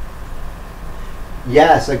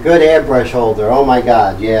 Yes, a good airbrush holder. Oh my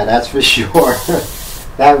God, yeah, that's for sure.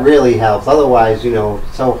 That really helps. Otherwise,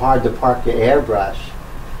 it's so hard to park your airbrush.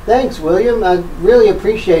 Thanks, William. I really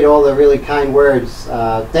appreciate all the really kind words.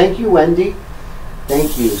 Thank you, Wendy.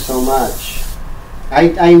 Thank you so much.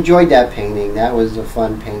 I enjoyed that painting. That was a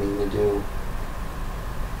fun painting to do.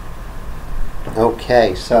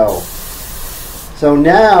 Okay, so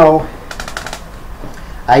now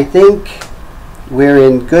I think we're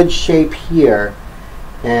in good shape here,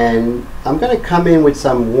 and I'm going to come in with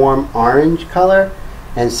some warm orange color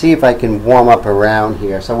and see if I can warm up around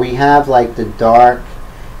here. So we have like the dark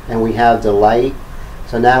and we have the light.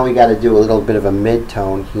 So now we got to do a little bit of a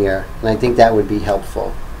mid-tone here, and I think that would be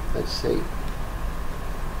helpful. Let's see.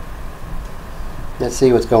 Let's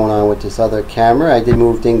see what's going on with this other camera. I did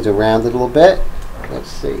move things around a little bit.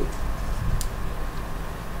 Let's see.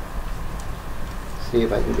 see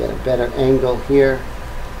if I can get a better angle here.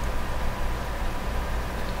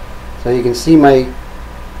 So you can see my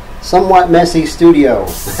somewhat messy studio.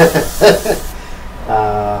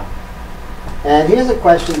 And here's a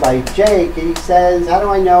question by Jake. He says, how do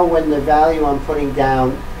I know when the value I'm putting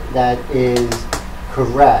down that is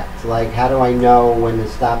correct? Like, how do I know when to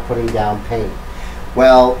stop putting down paint?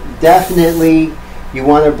 Well, definitely you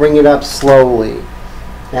want to bring it up slowly.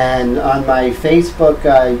 And on my Facebook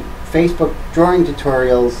drawing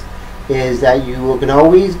tutorials is that you can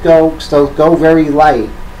always go very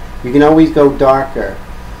light. You can always go darker.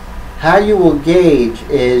 How you will gauge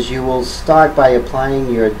is you will start by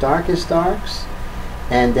applying your darkest darks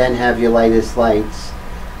and then have your lightest lights.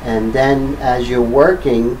 And then as you're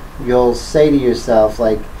working, you'll say to yourself,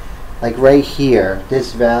 like right here,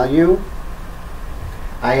 this value,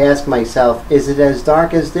 I ask myself, is it as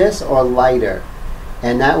dark as this or lighter?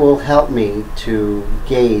 And that will help me to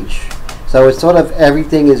gauge. So it's sort of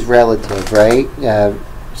everything is relative, right?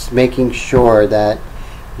 Just making sure that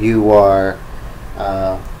you are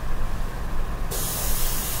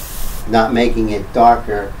not making it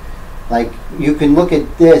darker. Like, you can look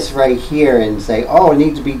at this right here and say, oh, it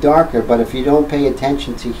needs to be darker, but if you don't pay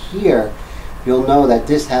attention to here, you'll know that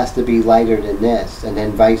this has to be lighter than this, and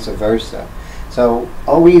then vice versa. So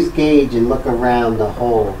always gauge and look around the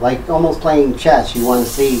whole, like almost playing chess. You want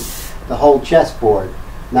to see the whole chessboard,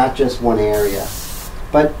 not just one area.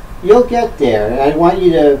 But you'll get there. And I want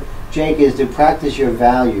you to, Jake, is to practice your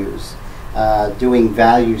values, doing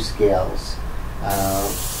value scales.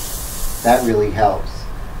 That really helps.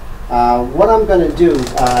 What I'm going to do,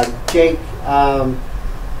 Jake,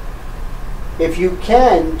 if you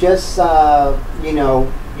can, just, you know,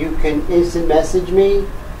 you can instant message me,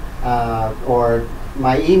 or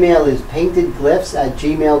my email is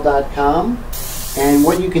paintedglyphs@gmail.com. And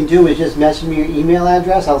what you can do is just message me your email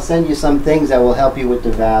address. I'll send you some things that will help you with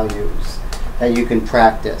the values that you can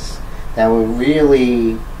practice, that will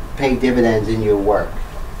really pay dividends in your work.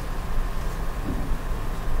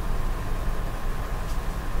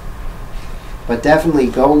 But definitely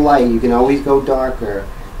go light. You can always go darker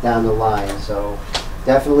down the line. So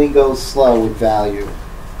definitely go slow with value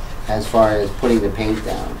as far as putting the paint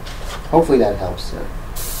down. Hopefully that helps, sir.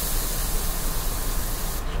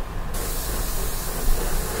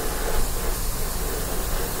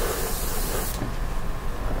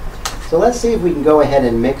 So let's see if we can go ahead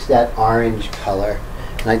and mix that orange color.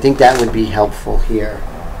 And I think that would be helpful here.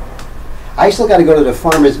 I still got to go to the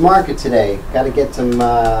farmer's market today. Got to get some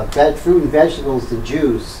fruit and vegetables to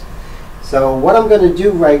juice. So what I'm going to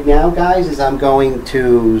do right now, guys, is I'm going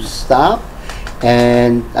to stop.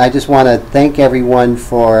 And I just want to thank everyone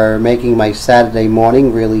for making my Saturday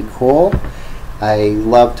morning really cool. I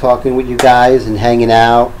love talking with you guys and hanging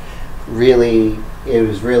out. Really, it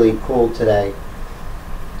was really cool today.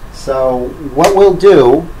 So what we'll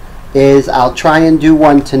do is I'll try and do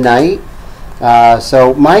one tonight.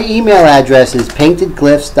 So my email address is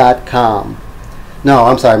paintedglyphs.com. No,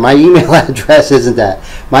 I'm sorry, my email address isn't that.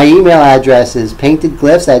 My email address is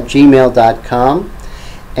paintedglyphs@gmail.com.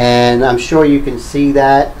 And I'm sure you can see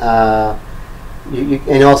that.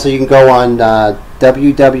 And also you can go on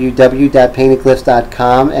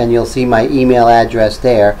www.paintedglyphs.com and you'll see my email address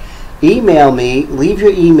there. Email me, leave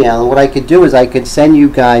your email, and what I could do is I could send you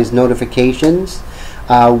guys notifications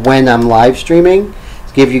when I'm live streaming,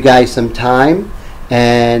 to give you guys some time,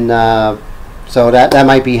 and so that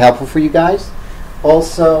might be helpful for you guys.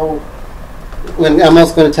 Also, I'm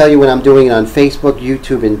also going to tell you when I'm doing it on Facebook,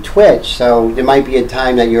 YouTube, and Twitch, so there might be a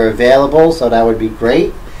time that you're available, so that would be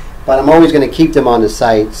great. But I'm always going to keep them on the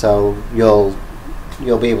site, so you'll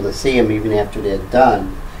be able to see them even after they're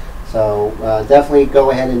done. So definitely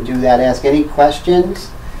go ahead and do that. Ask any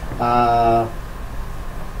questions.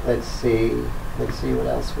 Let's see what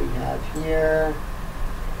else we have here.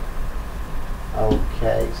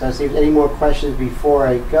 Okay, so let's see if any more questions before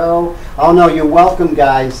I go. Oh no, you're welcome,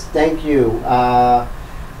 guys. Thank you.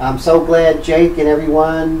 I'm so glad Jake and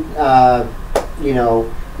everyone. You know,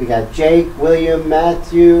 we got Jake, William,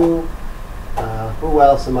 Matthew. Who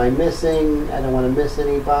else am I missing? I don't want to miss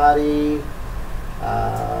anybody.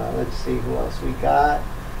 Let's see who else we got.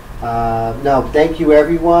 No, thank you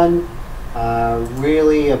everyone.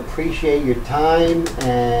 Really appreciate your time,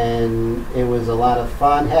 and it was a lot of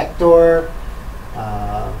fun. Hector,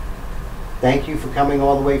 thank you for coming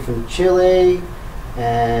all the way from Chile.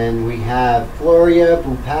 And we have Gloria,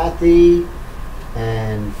 Bupati,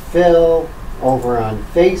 and Phil over on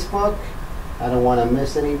Facebook. I don't want to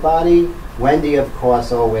miss anybody. Wendy, of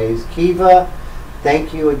course, always. Kiva,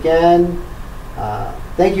 thank you again.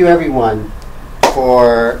 Thank you, everyone.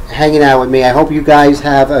 for hanging out with me. I hope you guys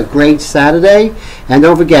have a great Saturday. And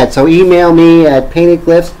don't forget, so email me at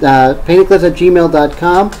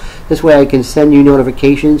paintedglyphs@gmail.com. This way I can send you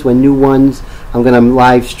notifications when new ones I'm going to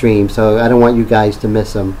live stream. So I don't want you guys to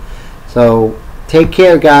miss them. So take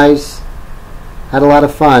care, guys. Had a lot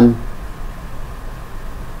of fun.